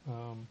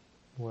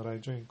 what I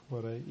drink,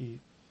 what I eat,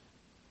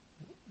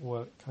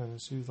 what kind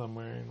of shoes I'm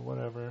wearing,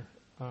 whatever.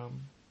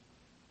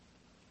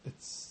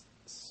 It's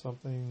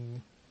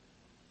something,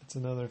 it's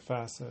another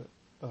facet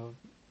of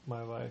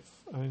my life.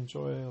 I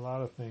enjoy a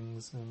lot of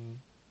things, and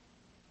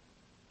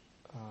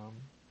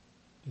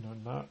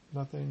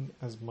nothing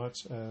as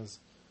much as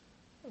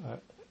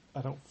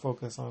I don't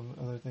focus on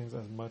other things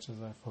as much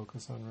as I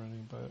focus on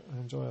running, but I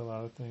enjoy a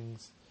lot of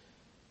things.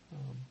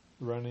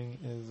 Running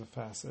is a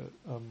facet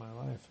of my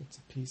life. It's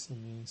a piece of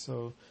me.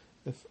 So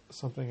if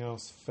something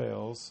else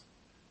fails,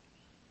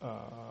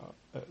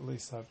 at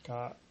least I've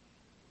got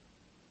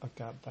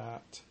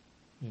that,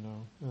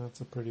 and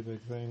that's a pretty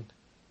big thing.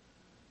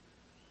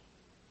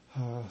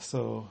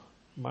 So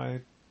my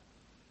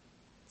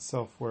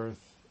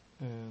self-worth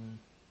and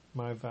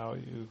my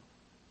value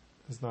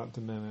is not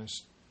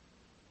diminished.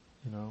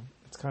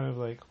 It's kind of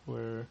like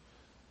where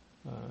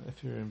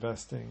if you're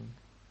investing,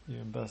 you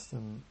invest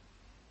in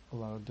a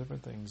lot of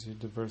different things. You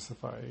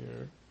diversify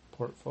your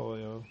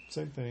portfolio.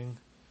 Same thing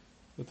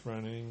with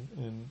running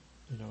and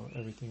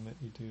everything that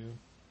you do.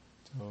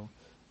 So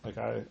like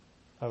I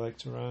like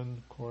to run,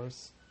 of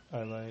course.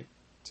 I like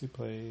to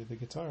play the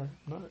guitar.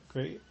 I'm not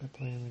great at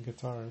playing the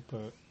guitar,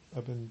 but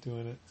I've been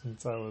doing it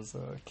since I was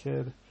a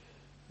kid,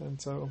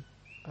 and so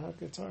I have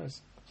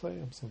guitars. I play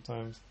them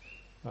sometimes.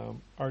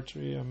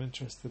 Archery I'm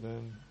interested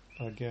in.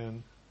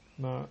 Again,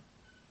 not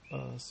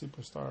a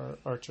superstar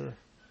archer,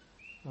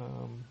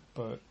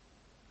 but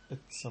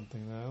it's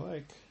something that I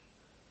like.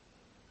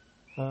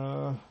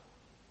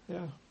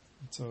 Yeah.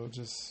 So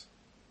just,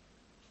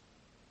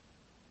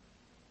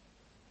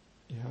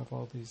 you have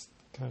all these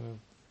kind of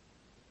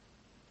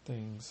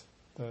things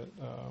that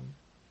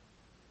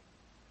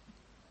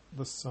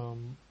the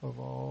sum of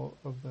all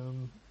of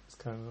them is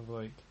kind of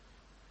like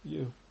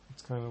you.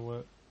 It's kind of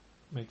what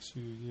makes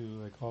you you,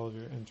 like all of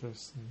your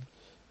interests and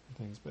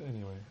things. But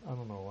anyway, I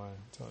don't know why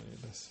I'm telling you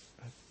this.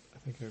 I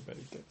think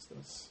everybody gets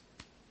this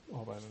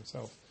all by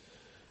themselves.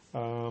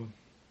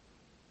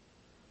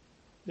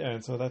 Yeah,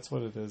 and so that's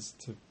what it is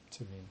to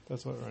me.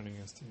 That's what running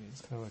is to me.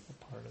 It's kind of like a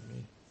part of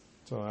me.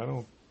 So I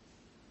don't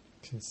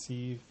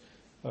conceive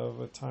of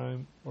a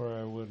time where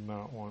I would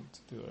not want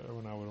to do it, or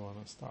when I would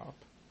want to stop.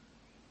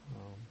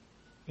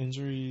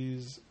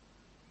 Injuries,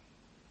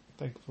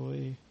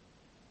 thankfully,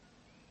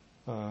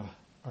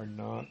 are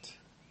not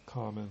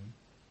common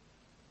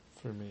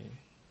for me.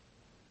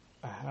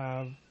 I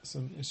have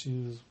some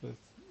issues with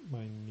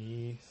my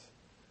knees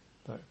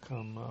that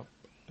come up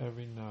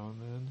every now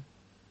and then,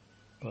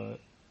 but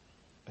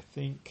I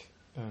think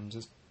I'm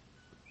just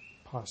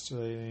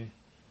postulating.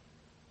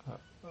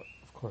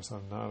 Of course,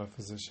 I'm not a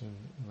physician,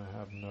 and I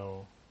have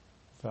no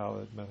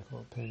valid medical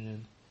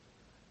opinion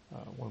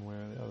one way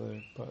or the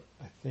other, but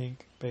I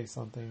think based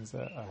on things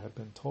that I have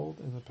been told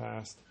in the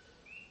past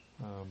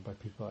by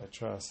people I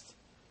trust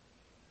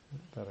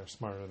that are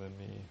smarter than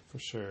me, for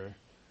sure,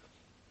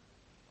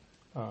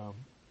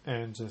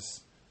 and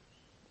just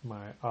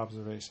my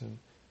observation,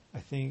 I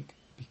think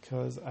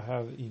because I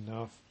have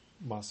enough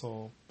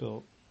muscle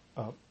built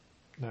up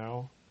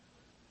now,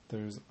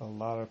 there's a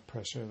lot of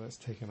pressure that's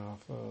taken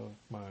off of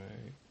my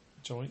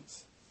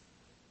joints,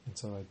 and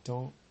so I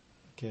don't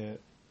get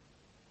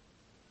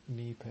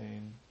knee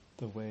pain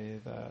the way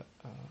that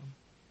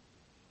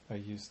I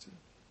used to.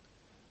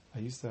 I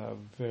used to have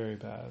very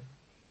bad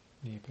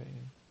knee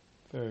pain,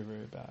 very,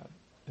 very bad,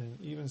 and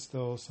even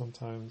still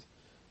sometimes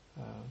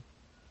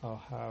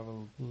I'll have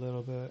a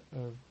little bit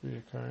of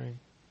reoccurring.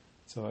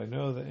 So I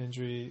know the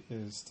injury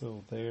is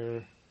still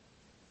there.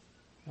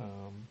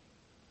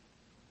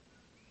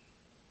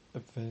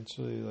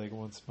 Eventually, like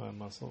once my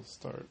muscles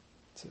start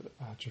to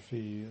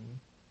atrophy and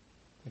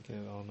I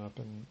get on up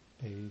in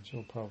age,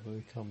 it'll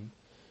probably come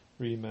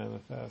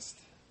remanifest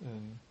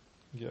and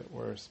get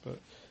worse. But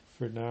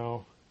for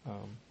now,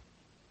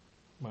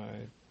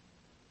 my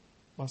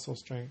muscle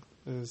strength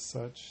is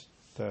such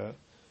that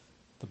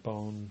the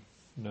bone,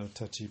 no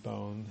touchy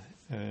bone,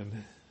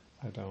 and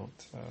I don't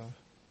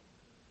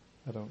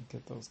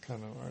get those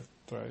kind of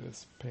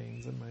arthritis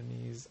pains in my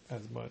knees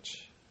as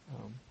much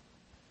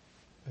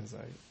as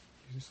I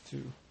used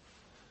to.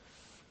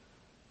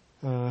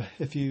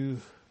 If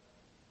you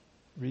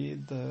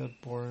read the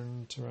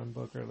Born to Run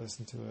book or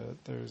listen to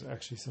it, there's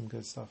actually some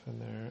good stuff in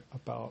there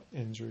about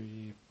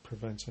injury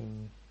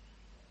prevention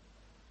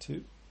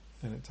too,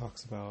 and it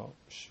talks about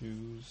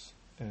shoes,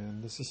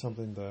 and this is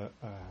something that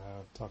I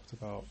have talked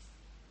about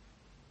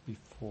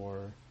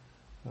before.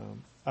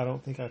 I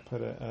don't think I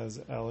put it as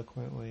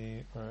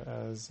eloquently or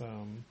as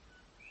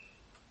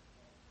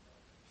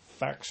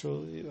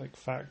factually, like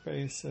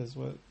fact-based, as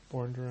what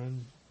Born to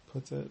Run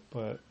puts it,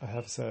 but I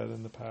have said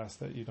in the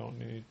past that you don't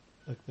need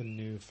like the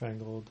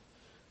newfangled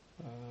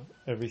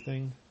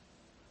everything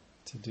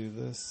to do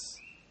this.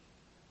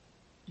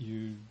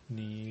 You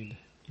need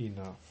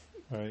enough,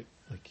 right?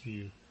 Like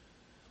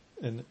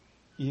and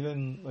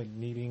even like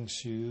needing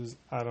shoes,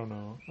 I don't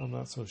know, I'm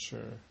not so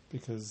sure,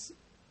 because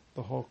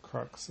the whole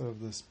crux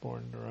of this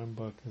Born to Run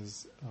book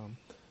is,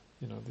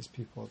 these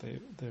people,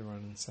 they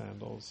run in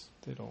sandals,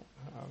 they don't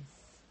have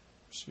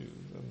shoes,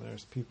 and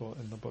there's people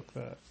in the book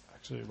that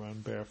actually run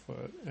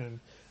barefoot, and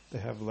they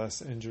have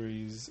less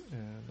injuries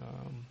and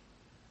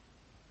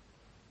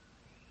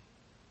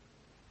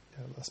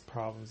less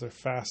problems. They're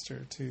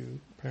faster too,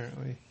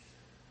 apparently.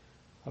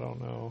 I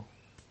don't know,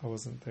 I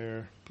wasn't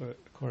there, but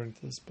according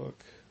to this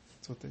book,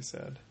 that's what they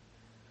said.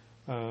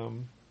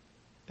 And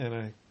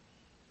I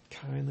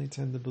kindly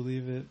tend to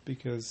believe it,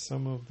 because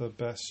some of the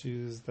best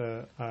shoes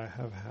that I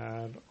have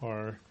had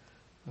are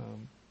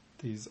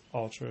these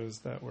ultras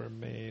that were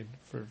made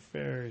for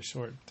very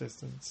short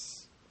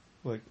distance.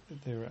 Like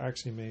they were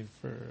actually made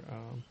for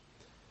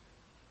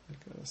like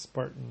a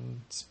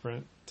Spartan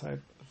sprint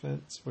type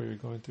events where you're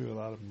going through a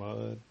lot of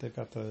mud. They've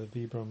got the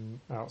Vibram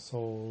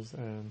outsoles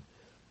and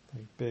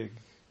like big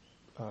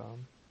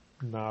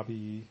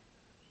knobby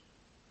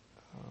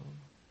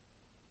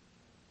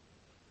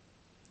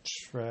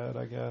shred,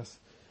 I guess,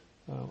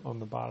 on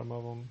the bottom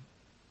of them,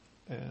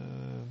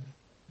 and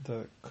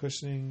the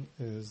cushioning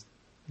is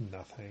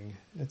nothing.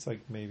 It's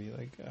like maybe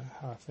like a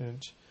half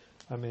inch.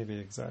 I may be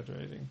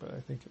exaggerating, but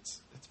I think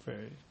it's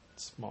very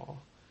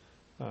small.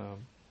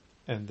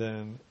 And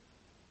then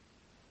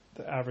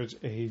the average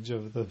age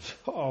of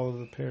all of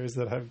the pairs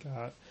that I've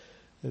got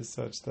is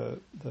such that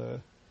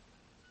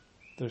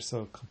they're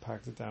so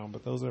compacted down.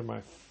 But those are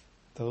my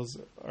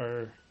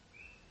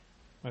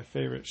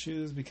favorite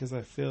shoes, because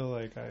I feel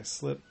like I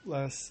slip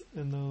less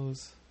in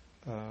those,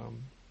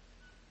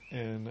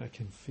 and I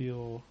can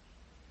feel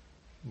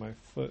my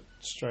foot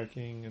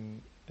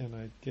striking, and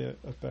I get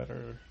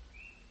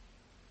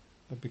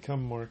I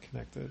become more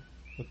connected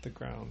with the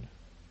ground,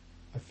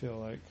 I feel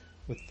like,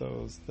 with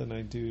those than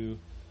I do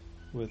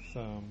with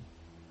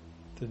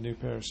the new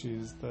pair of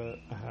shoes that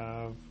I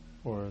have,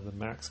 or the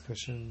max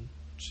cushion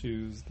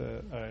shoes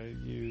that I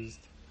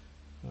used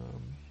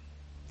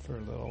for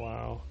a little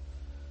while.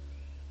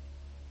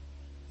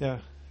 Yeah,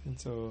 and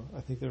so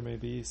I think there may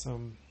be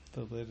some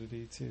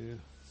validity to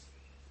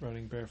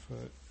running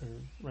barefoot or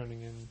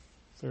running in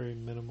very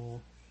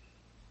minimal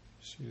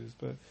shoes,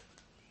 but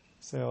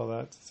say all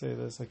that to say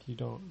this, like, you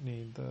don't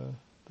need the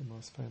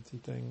most fancy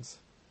things,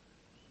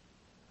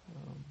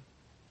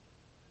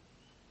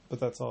 but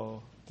that's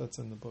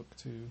in the book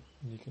too,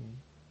 and you can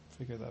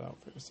figure that out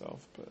for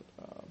yourself.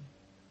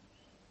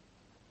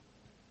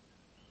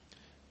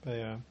 But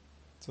yeah,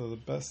 so the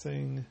best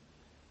thing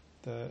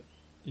that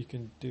you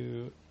can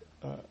do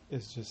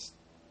is just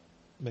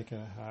make it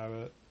a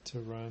habit to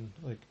run,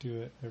 like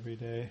do it every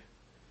day,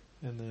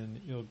 and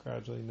then you'll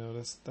gradually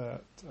notice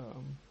that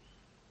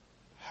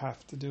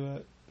have to do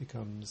it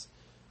becomes,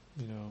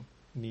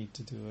 need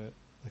to do it,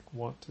 like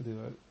want to do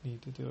it,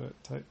 need to do it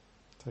type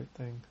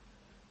thing.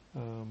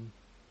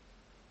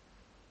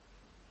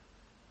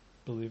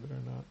 Believe it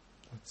or not,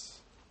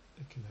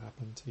 it can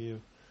happen to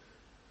you.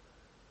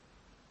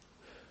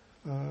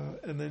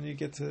 And then you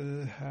get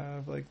to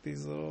have like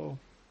these little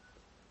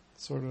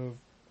sort of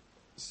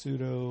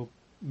pseudo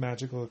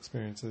magical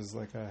experiences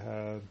like I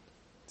had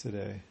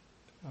today.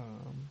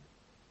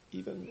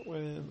 Even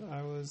when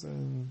I was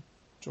in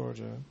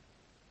Georgia,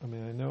 I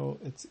mean, I know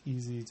it's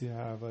easy to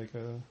have like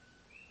a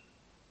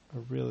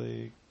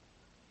really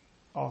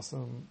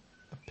awesome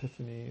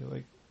epiphany,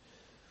 like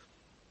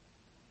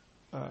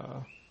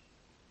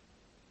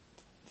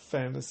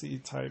fantasy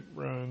type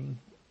run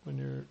when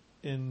you're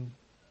in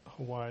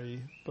Hawaii,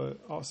 but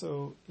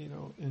also,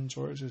 in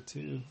Georgia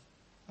too.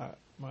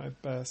 My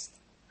best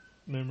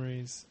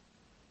memories,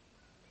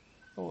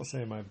 I won't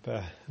say my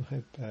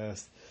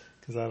best,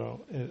 because I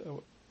don't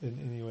in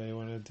any way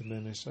want to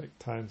diminish like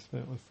time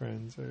spent with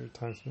friends or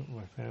time spent with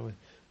my family,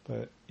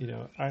 but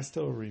I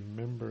still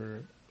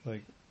remember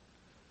like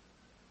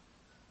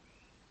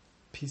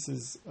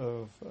pieces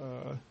of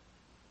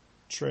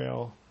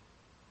trail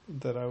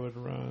that I would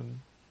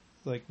run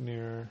like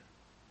near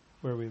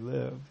where we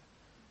lived.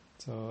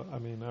 So I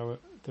mean,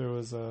 there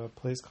was a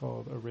place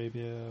called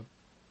Arabia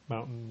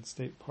Mountain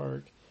State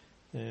Park,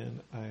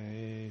 and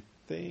I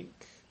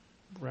think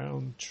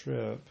round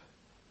trip,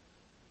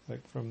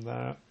 like from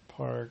that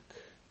park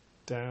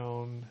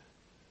down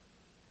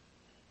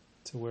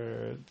to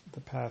where the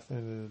path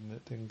ended and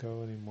it didn't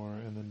go anymore,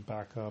 and then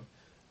back up,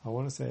 I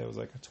want to say it was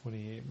like a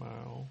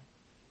 28-mile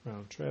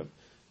round trip.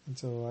 And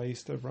so I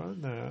used to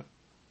run that,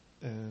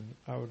 and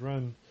I would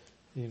run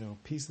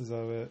pieces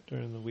of it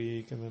during the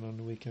week, and then on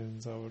the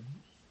weekends I would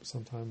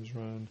sometimes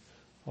run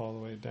all the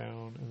way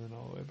down and then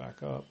all the way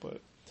back up.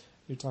 But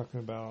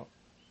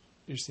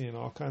you're seeing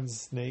all kinds of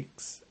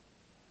snakes.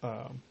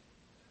 I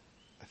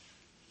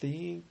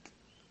think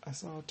I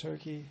saw a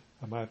turkey.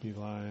 I might be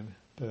lying,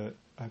 but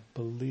I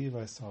believe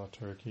I saw a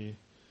turkey.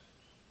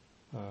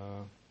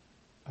 I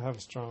have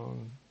a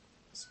strong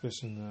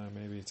suspicion that I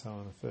may be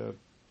telling a fib,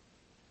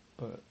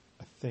 but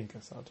I think I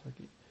saw a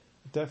turkey.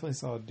 I definitely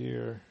saw a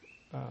deer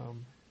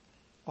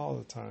all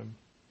the time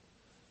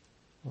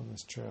on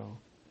this trail.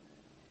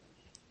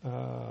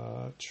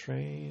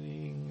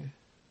 Training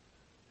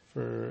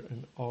for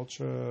an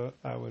ultra,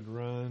 I would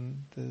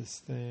run this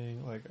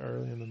thing like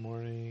early in the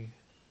morning,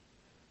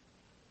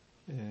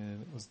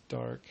 and it was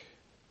dark,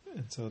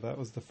 and so that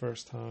was the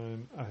first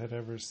time I had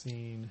ever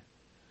seen.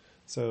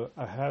 So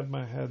I had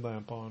my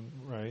headlamp on,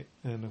 right?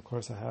 And of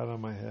course I had it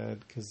on my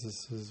head because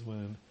this is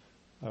when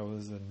I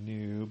was a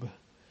noob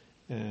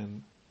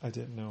and I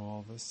didn't know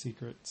all the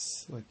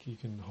secrets. Like you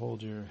can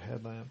hold your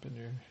headlamp in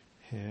your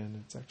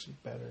hand. It's actually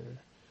better.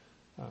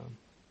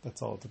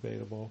 That's all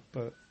debatable.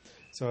 But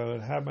so I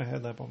would have my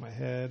headlamp on my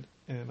head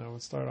and I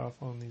would start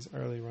off on these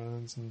early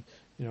runs. And,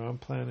 I'm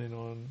planning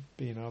on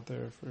being out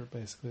there for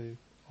basically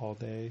all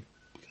day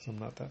because I'm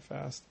not that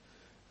fast.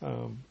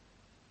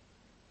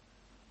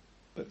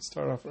 But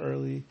start off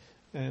early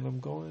and I'm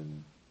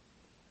going,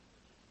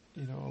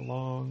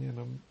 along and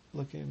I'm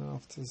looking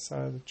off to the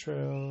side of the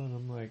trail and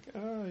I'm like,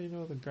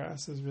 the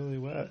grass is really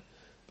wet.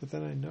 But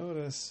then I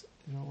notice,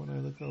 when I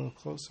look a little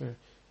closer,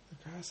 the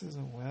grass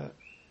isn't wet.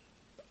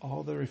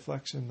 All the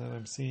reflection that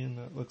I'm seeing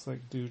that looks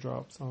like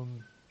dewdrops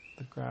on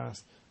the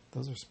grass,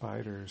 those are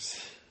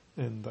spiders.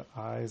 And the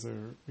eyes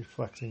are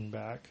reflecting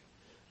back.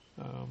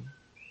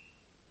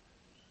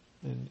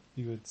 And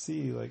you would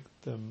see like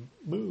them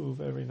move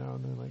every now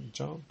and then, like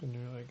jump, and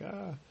you're like,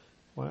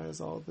 why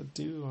is all the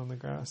dew on the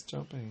grass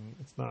jumping?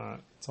 It's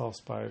not. It's all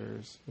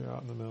spiders. You're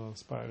out in the middle of a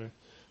spider.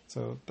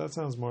 So that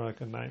sounds more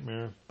like a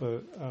nightmare,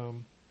 but,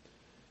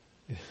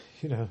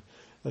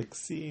 like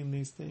seeing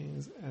these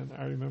things. And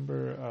I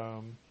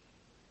remember,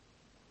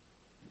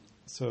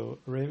 so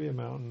Arabia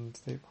Mountain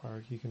State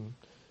Park, you can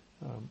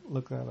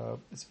look that up.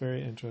 It's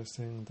very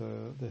interesting,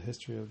 the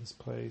history of this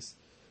place.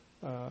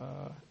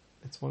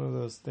 It's one of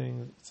those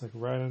things, it's like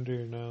right under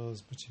your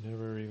nose, but you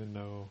never even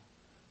know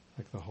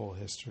like the whole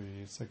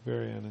history. It's like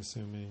very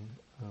unassuming,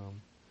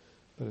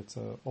 but it's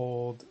a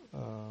old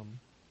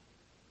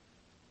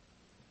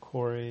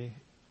quarry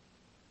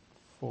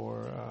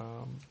for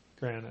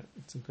granite.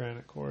 It's a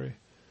granite quarry,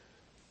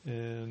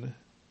 and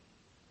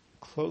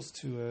close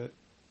to it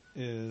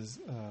is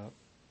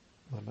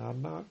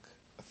Monadnock.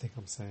 I think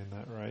I'm saying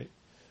that right.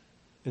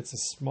 It's a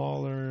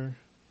smaller,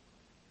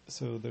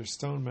 so there's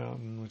Stone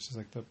Mountain, which is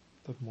like the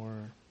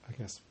more, I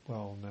guess,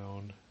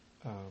 well-known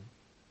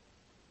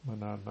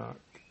Monadnock.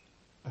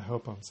 I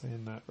hope I'm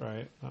saying that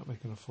right, not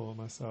making a fool of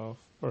myself,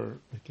 or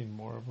making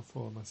more of a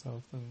fool of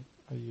myself than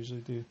I usually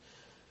do.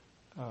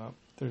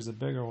 There's a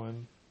bigger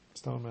one,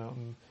 Stone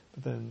Mountain,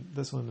 but then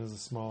this one is a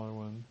smaller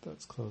one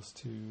that's close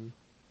to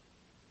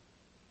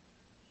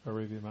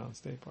Arabia Mountain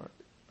State Park.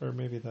 Or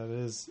maybe that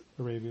is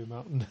Arabia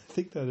Mountain. I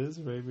think that is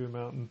Arabia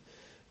Mountain,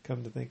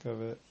 come to think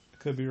of it. I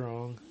could be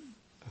wrong.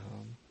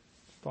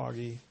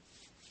 Foggy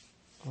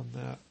on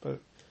that, but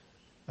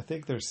I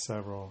think there's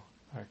several,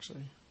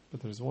 actually.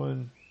 But there's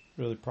one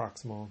really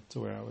proximal to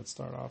where I would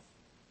start off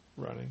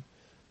running.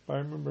 But I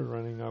remember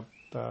running up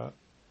that,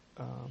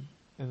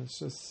 and it's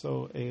just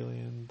so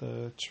alien,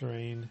 the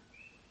terrain,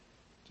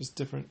 just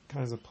different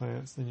kinds of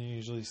plants than you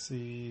usually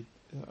see,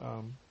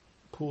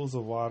 pools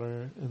of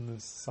water in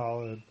this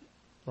solid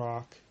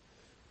rock,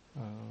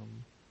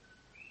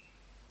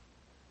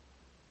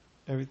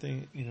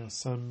 everything,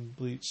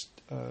 sun-bleached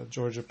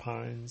Georgia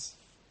pines,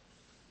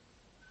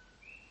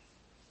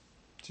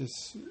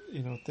 just,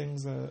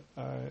 things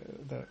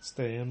that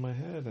stay in my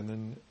head. And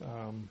then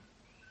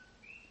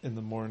in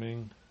the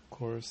morning, of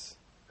course,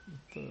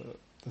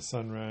 the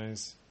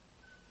sunrise,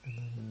 and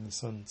then the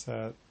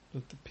sunset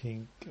with the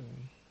pink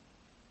and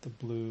the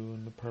blue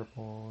and the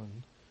purple,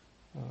 and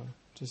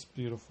just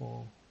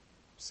beautiful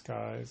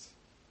skies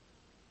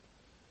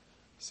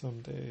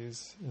some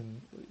days,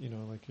 and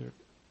like your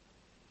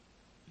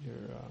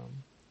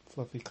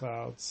fluffy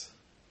clouds,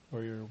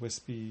 or your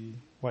wispy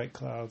white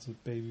clouds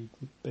with baby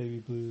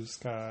blue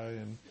sky,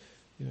 and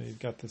you've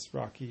got this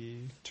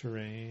rocky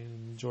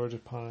terrain, Georgia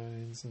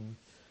pines, and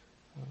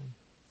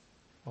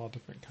all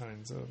different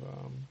kinds of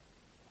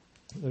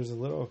there's a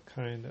little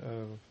kind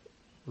of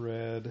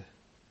red,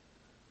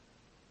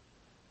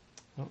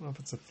 I don't know if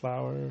it's a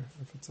flower or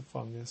if it's a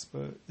fungus,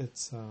 but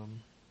it's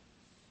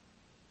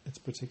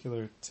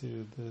particular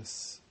to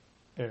this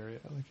area.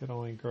 Like, it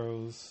only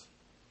grows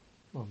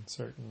on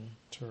certain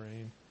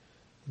terrain,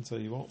 and so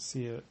you won't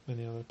see it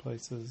many other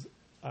places.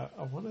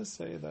 I want to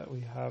say that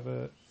we have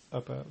it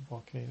up at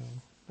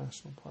Volcano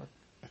National Park.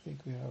 I think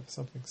we have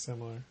something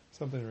similar,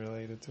 something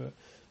related to it.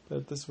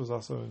 But this was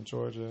also in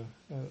Georgia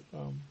at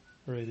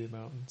Arabia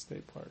Mountain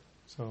State Park.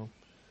 So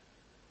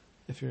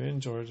if you're in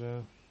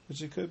Georgia,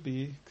 which you could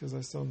be, because I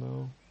still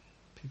know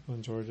people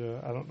in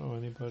Georgia. I don't know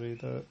anybody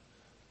that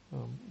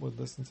would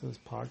listen to this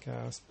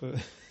podcast,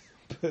 but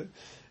but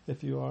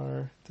if you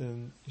are,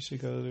 then you should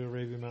go to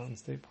Arabia Mountain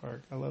State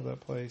Park. I love that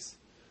place.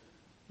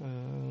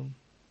 And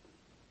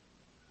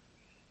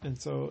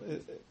so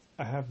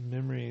I have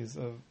memories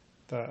of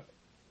that,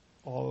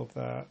 all of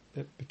that.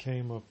 It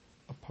became a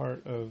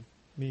part of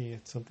me.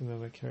 It's something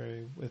that I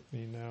carry with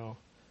me now.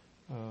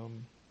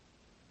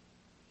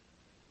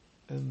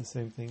 And the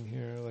same thing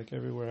here, like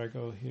everywhere I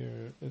go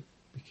here,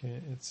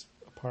 it's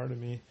a part of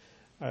me.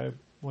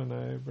 When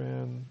I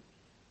ran,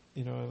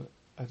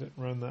 I didn't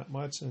run that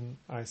much in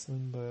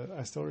Iceland, but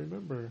I still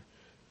remember,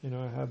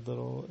 I had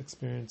little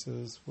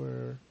experiences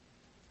where,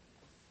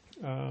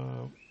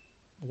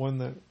 one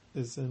that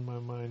is in my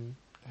mind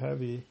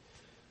heavy,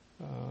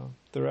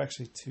 there were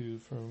actually two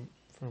from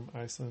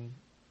Iceland.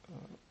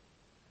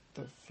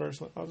 The first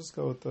one, I'll just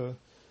go with the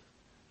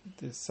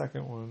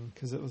second one,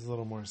 because it was a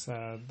little more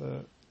sad.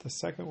 The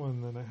second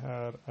one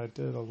that I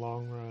did a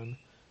long run,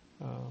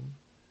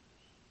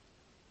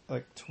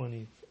 like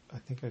 20, I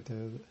think I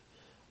did.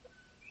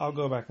 I'll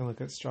go back and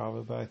look at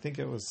Strava, but I think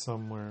it was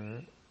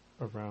somewhere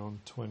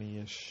around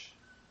 20-ish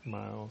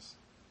miles.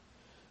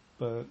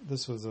 But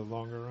this was a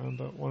longer run.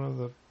 But one of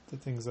the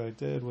things I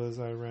did was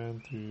I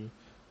ran through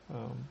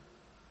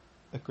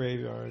a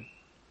graveyard,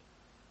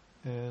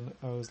 and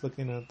I was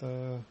looking at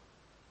the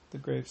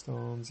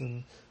gravestones,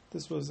 and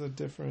this was a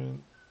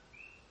different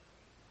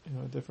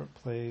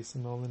place,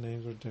 and all the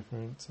names were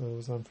different, so it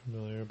was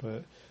unfamiliar.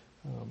 But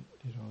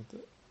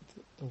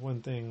the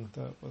one thing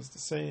that was the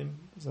same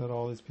was that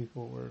all these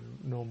people were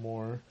no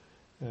more,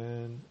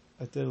 and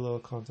I did a little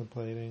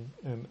contemplating,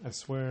 and I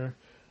swear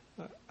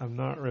I'm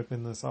not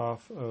ripping this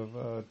off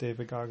of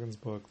David Goggins'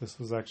 book. This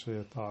was actually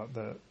a thought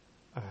that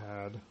I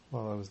had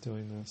while I was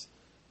doing this,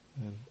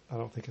 and I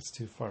don't think it's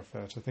too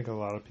far-fetched. I think a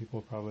lot of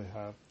people probably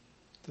have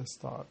this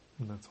thought,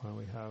 and that's why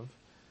we have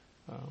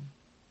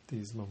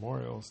these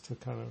memorials, to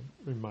kind of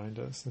remind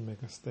us and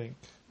make us think,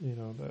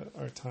 that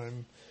our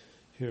time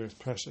here is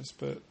precious.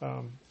 But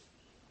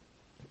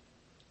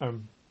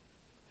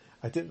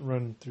I didn't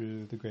run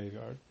through the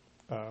graveyard.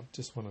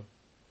 Just want to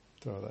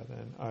throw that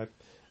in.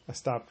 I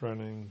stopped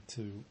running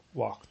to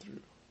walk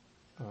through,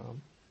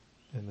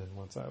 and then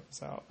once I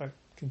was out, I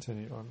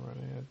continued on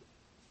running.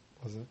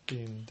 I wasn't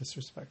being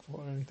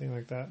disrespectful or anything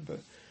like that, but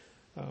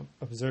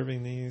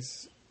observing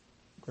these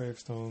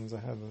gravestones, I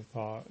had the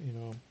thought,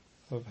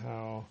 of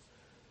how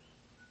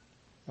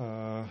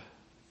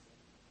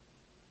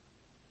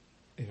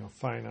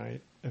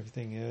finite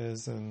everything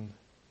is, and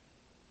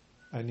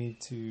I need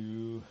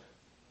to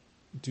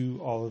do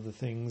all of the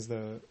things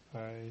that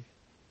I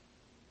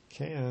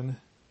can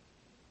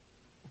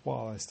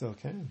while I still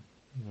can.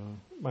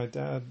 My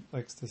dad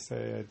likes to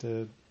say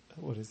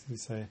what does he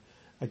say?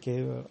 I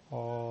gave it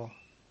all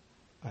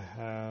I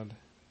had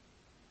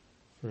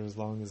for as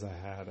long as I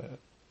had it.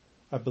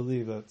 I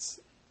believe that's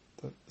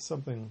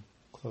something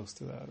close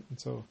to that. And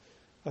so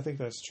I think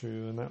that's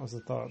true, and that was a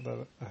thought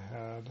that I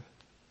had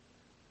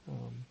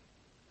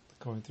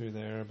going through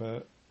there.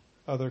 But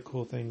other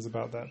cool things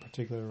about that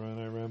particular run,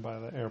 I ran by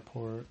the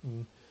airport,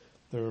 and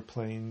there were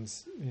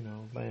planes,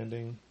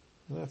 landing,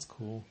 and that's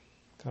cool.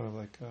 Kind of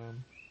like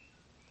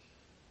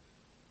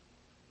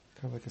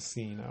a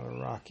scene out of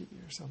Rocky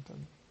or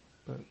something.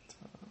 But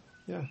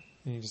yeah,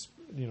 and you just,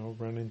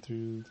 running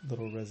through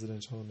little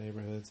residential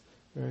neighborhoods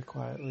very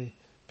quietly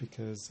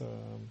because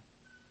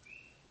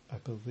I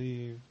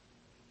believe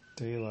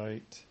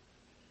daylight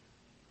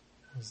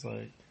was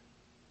like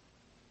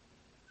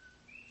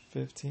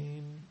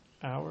 15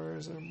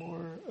 hours or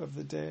more of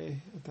the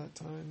day at that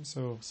time.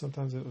 So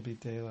sometimes it would be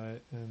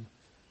daylight and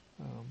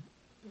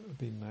it would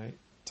be night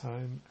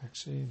time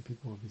actually, and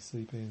people would be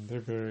sleeping. They're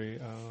very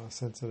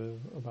sensitive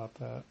about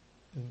that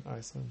in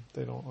Iceland.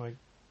 They don't like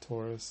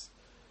tourists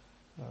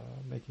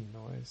making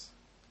noise.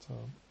 So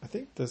I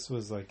think this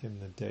was like in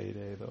the day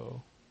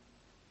though,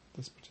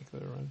 this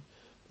particular run.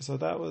 So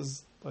that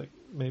was like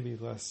maybe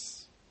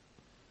less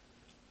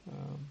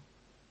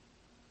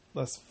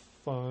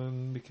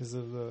fun because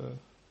of the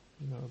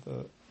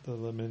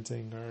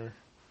lamenting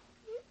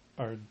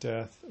our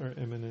death, our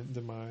imminent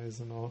demise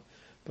and all.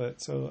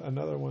 But so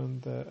another one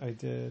that I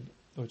did,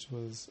 which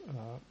was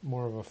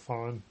more of a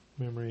fond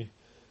memory,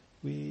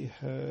 we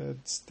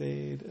had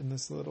stayed in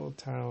this little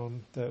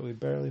town that we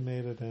barely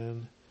made it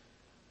into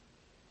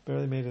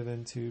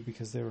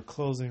because they were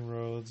closing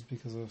roads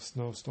because of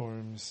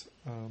snowstorms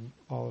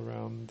all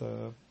around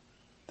the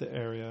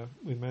area.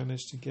 We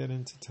managed to get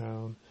into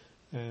town,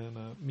 and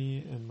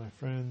me and my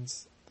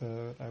friends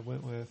that I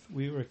went with,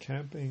 we were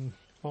camping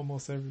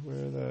almost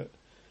everywhere that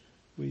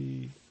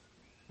we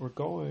were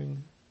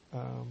going,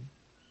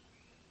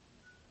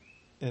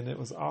 and it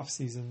was off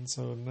season,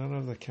 so none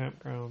of the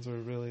campgrounds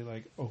were really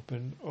like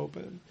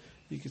open.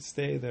 You could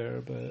stay there,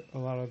 but a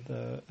lot of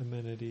the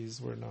amenities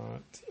were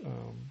not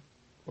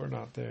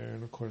there,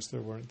 and of course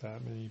there weren't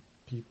that many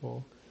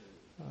people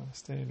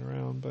staying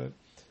around. But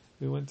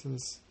we went to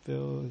this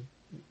village.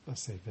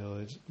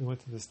 We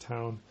went to this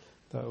town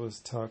that was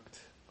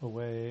tucked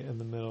away in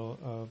the middle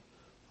of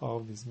all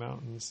of these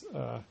mountains,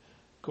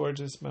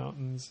 gorgeous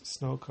mountains,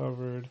 snow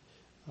covered.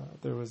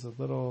 There was a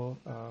little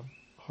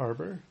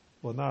harbor.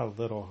 Well, not a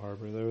little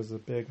harbor. There was a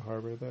big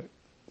harbor that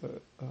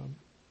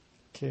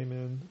came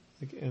in,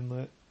 like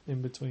inlet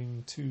in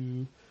between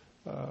two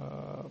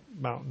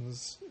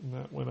mountains, and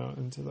that went out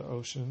into the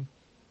ocean.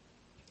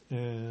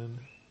 And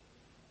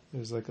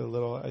there's like a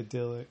little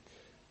idyllic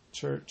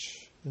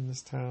church in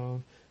this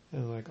town,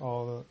 and like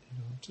all the,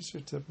 just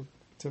your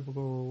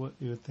typical what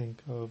you would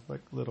think of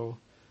like little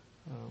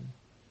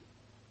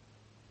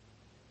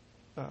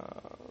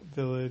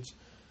village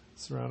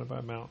surrounded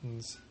by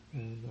mountains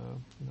and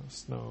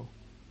snow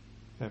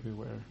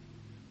everywhere.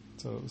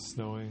 So it was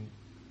snowing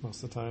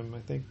most of the time. I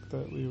think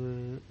that we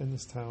were in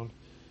this town.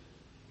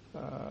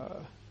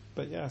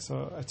 But yeah,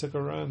 so I took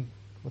a run.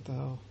 What the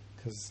hell?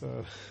 Because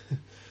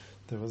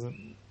there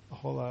wasn't a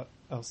whole lot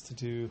else to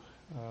do.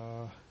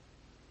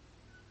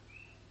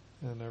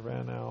 And I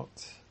ran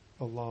out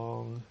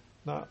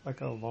not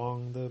like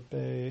along the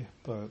bay,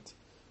 but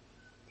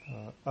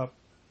up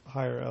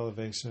higher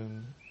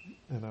elevation,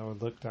 and I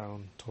would look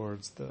down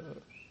towards the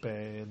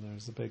bay, and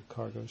there's a big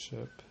cargo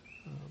ship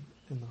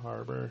in the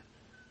harbor,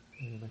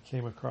 and I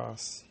came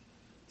across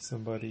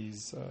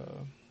somebody's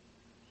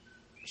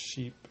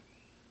sheep.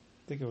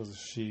 I think it was a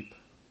sheep.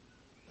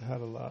 It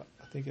had I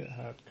think it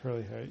had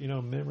curly hair.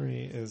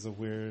 Memory is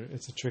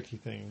it's a tricky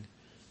thing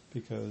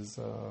because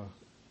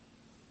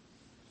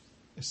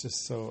it's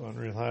just so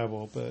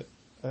unreliable, but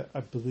I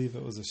believe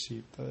it was a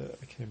sheep that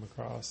I came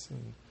across,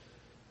 and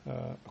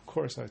of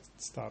course I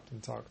stopped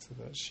and talked to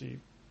that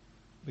sheep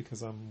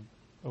because I'm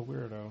a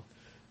weirdo.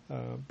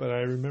 But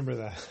I remember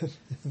that.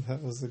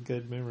 That was a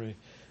good memory.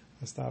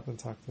 I stopped and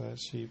talked to that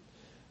sheep,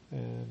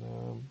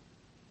 and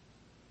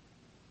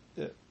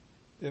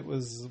it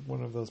was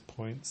one of those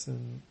points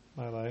in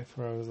my life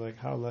where I was like,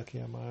 how lucky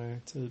am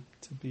I to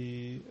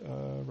be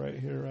right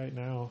here, right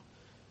now,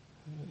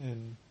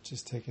 and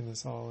just taking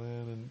this all in.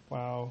 And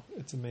wow,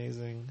 it's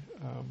amazing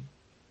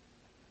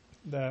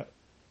that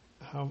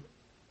how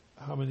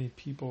many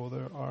people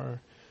there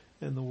are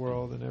in the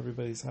world, and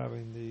everybody's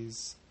having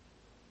these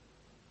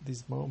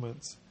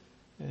moments,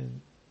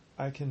 and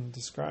I can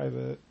describe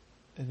it,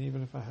 and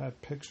even if I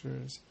had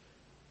pictures,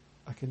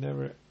 I could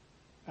never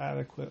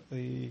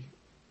adequately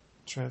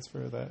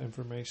transfer that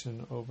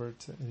information over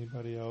to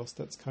anybody else.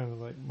 That's kind of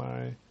like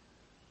my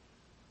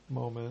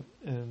moment,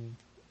 and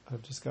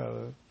I've just got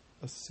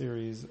a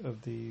series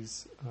of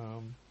these.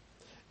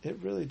 It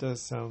really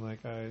does sound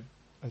like I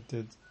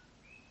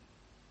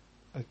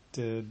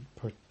did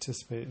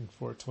participate in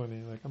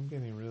 420. Like, I'm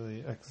getting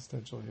really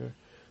existential here,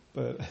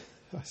 but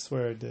I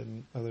swear I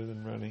didn't, other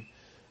than running.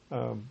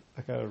 I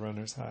got a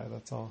runner's high,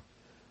 that's all.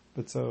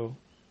 But so,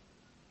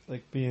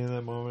 like, being in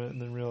that moment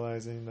and then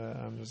realizing that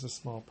I'm just a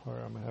small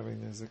part, I'm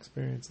having these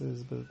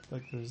experiences, but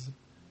like there's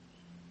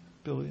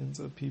billions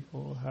of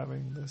people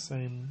having the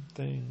same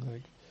thing,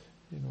 like,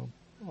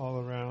 all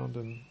around,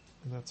 and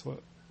that's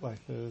what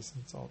life is,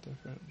 and it's all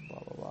different, blah,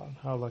 blah, blah. And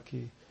how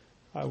lucky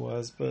I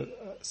was.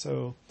 But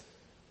so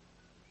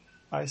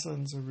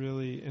Iceland's a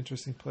really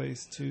interesting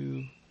place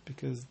too,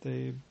 because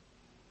they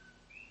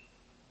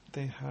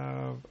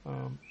have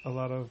a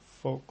lot of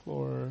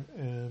folklore,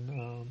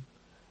 and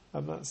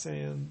I'm not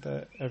saying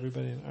that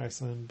everybody in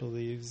Iceland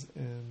believes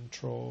in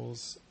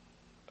trolls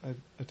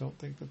I don't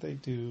think that they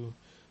do,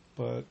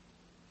 but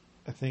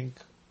I think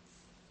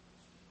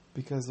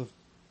because of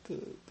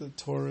the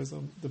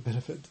tourism, the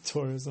benefit to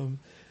tourism,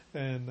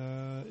 and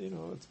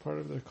it's part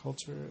of their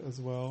culture as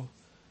well.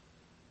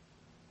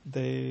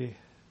 They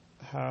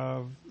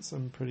have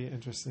some pretty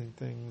interesting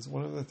things.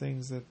 One of the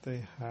things that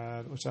they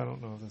had, which I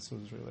don't know if this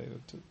was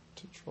related to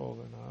Troll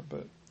or not,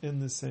 but in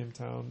the same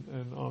town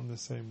and on the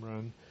same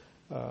run,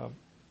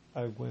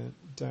 I went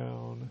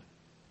down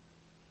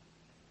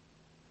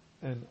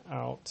and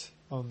out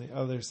on the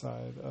other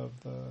side of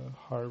the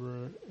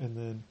harbor, and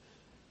then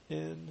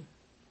in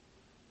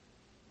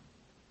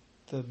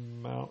the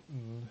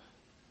mountain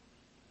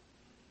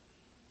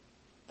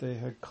they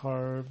had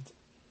carved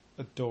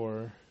a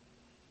door,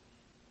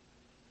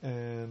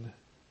 and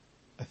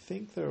I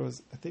think it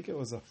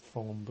was a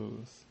phone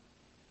booth,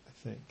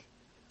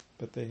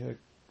 but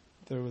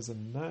there was a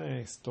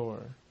nice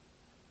door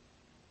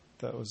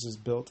that was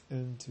just built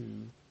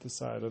into the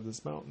side of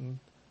this mountain,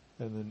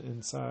 and then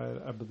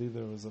inside I believe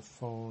there was a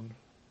phone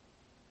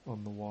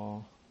on the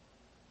wall.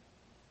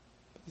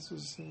 But this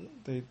was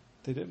they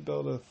didn't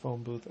build a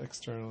phone booth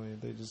externally.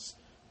 They just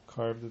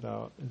carved it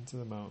out into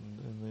the mountain,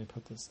 and they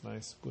put this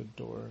nice wood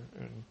door,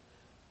 and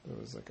there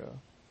was like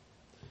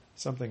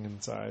something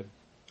inside.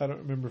 I don't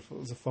remember if it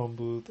was a phone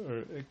booth or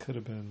it could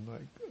have been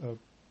like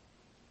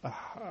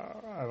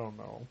I don't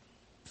know.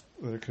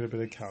 There could have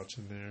been a couch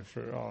in there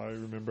for all I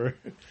remember,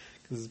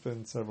 because it's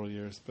been several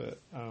years. But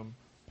a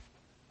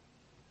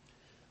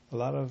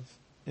lot of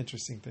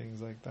interesting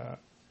things like that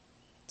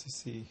to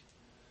see.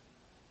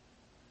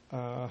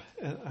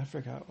 And I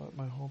forgot what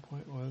my whole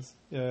point was.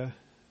 Yeah,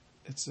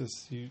 it's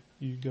just you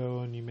go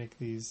and you make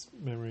these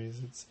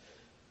memories. It's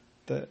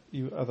that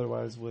you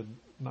otherwise would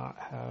not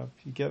have.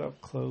 You get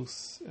up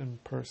close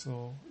and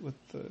personal with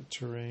the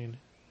terrain.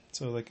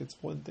 So like it's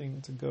one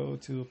thing to go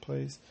to a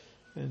place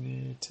and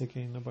you're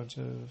taking a bunch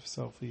of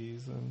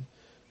selfies and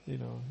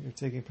you're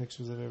taking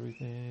pictures of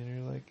everything and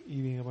you're like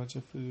eating a bunch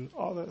of food.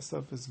 All that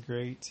stuff is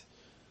great,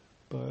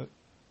 but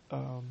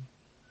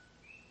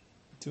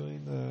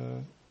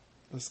doing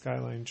the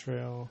Skyline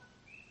Trail,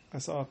 I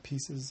saw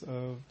pieces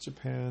of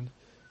Japan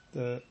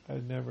that I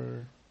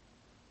never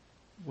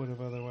would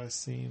have otherwise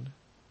seen.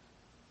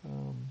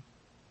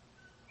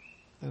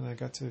 And I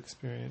got to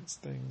experience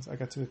things. I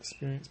got to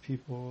experience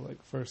people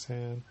like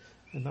firsthand.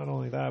 And not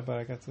only that, but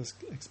I got to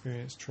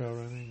experience trail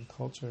running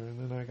culture. And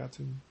then I got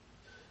to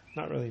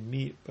not really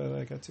meet, but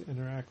I got to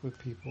interact with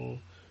people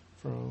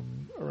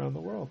from around the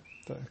world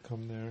that had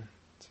come there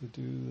to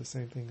do the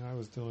same thing I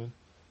was doing.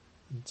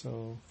 And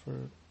so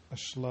for a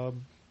schlub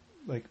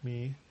like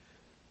me,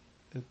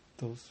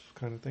 those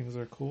kind of things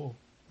are cool.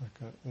 Like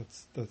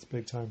that's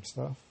big time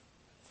stuff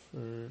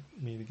for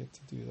me to get to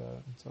do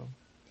that. And so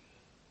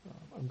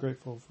I'm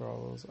grateful for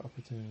all those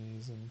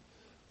opportunities, and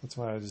that's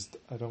why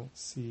I don't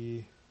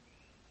see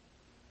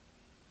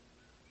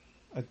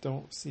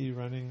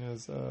running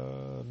as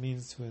a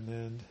means to an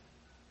end.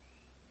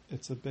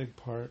 It's a big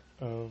part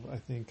of, I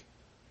think,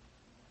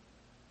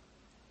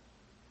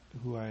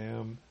 who I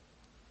am.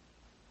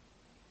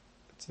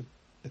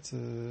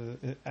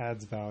 It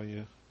adds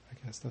value.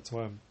 I guess that's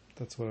what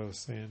I was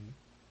saying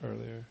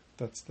earlier.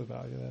 That's the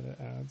value that it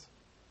adds.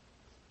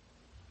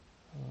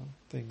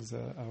 Things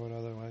that I would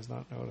otherwise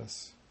not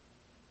notice.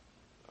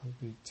 I would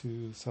be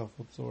too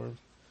self-absorbed.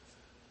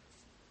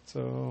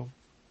 So,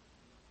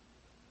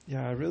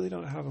 yeah, I really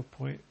don't have a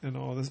point in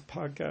all this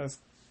podcast,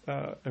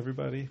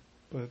 everybody,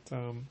 but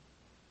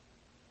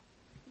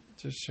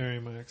just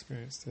sharing my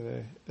experience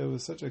today. It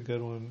was such a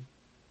good one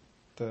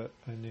that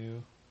I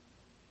knew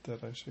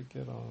that I should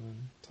get on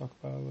and talk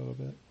about a little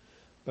bit.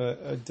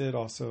 But I did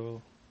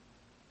also,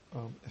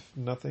 if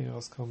nothing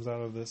else comes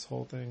out of this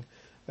whole thing,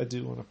 I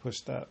do want to push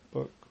that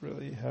book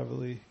really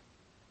heavily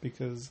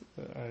because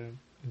I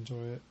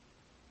enjoy it.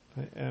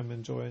 I am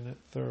enjoying it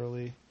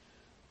thoroughly,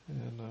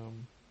 and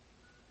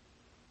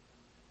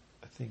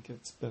I think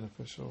it's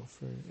beneficial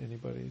for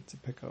anybody to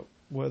pick up,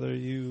 whether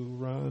you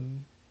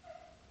run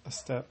a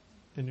step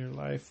in your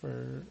life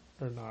or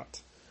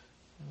not.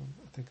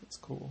 I think it's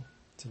cool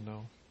to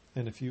know.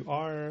 And if you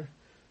are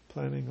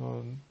planning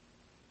on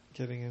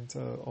getting into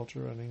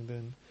ultra running,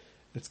 then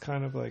it's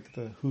kind of like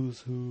the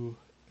who's who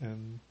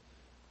and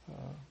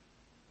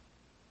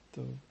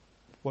the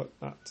what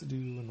not to do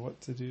and what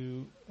to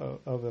do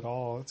of it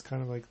all. It's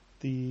kind of like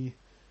the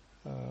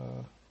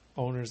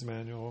owner's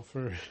manual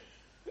for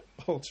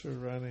ultra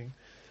running.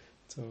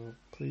 So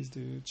please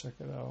do check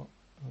it out.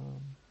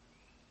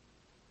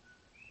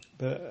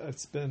 But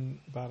it's been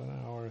about an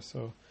hour,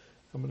 so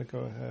I'm going to go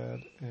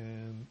ahead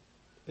and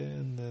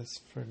end this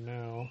for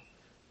now.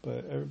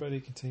 But everybody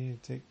continue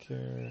to take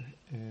care,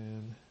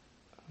 and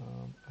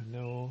I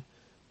know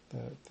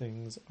that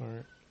things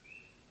aren't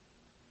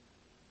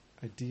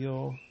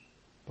ideal,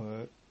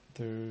 but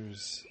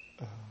there's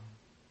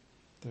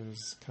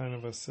kind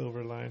of a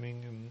silver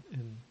lining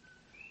in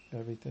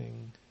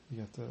everything.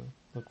 You have to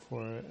look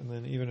for it, and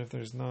then even if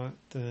there's not,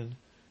 then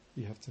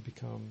you have to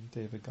become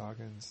David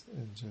Goggins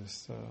and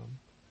just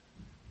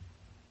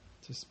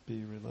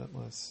be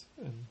relentless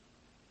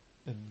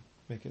and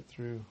make it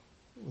through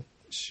with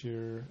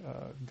sheer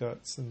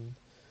guts and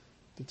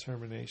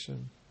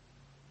determination.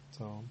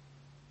 So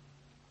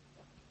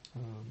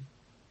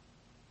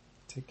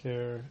take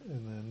care,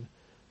 and then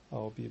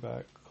I'll be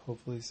back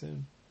hopefully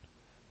soon.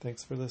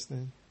 Thanks for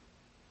listening.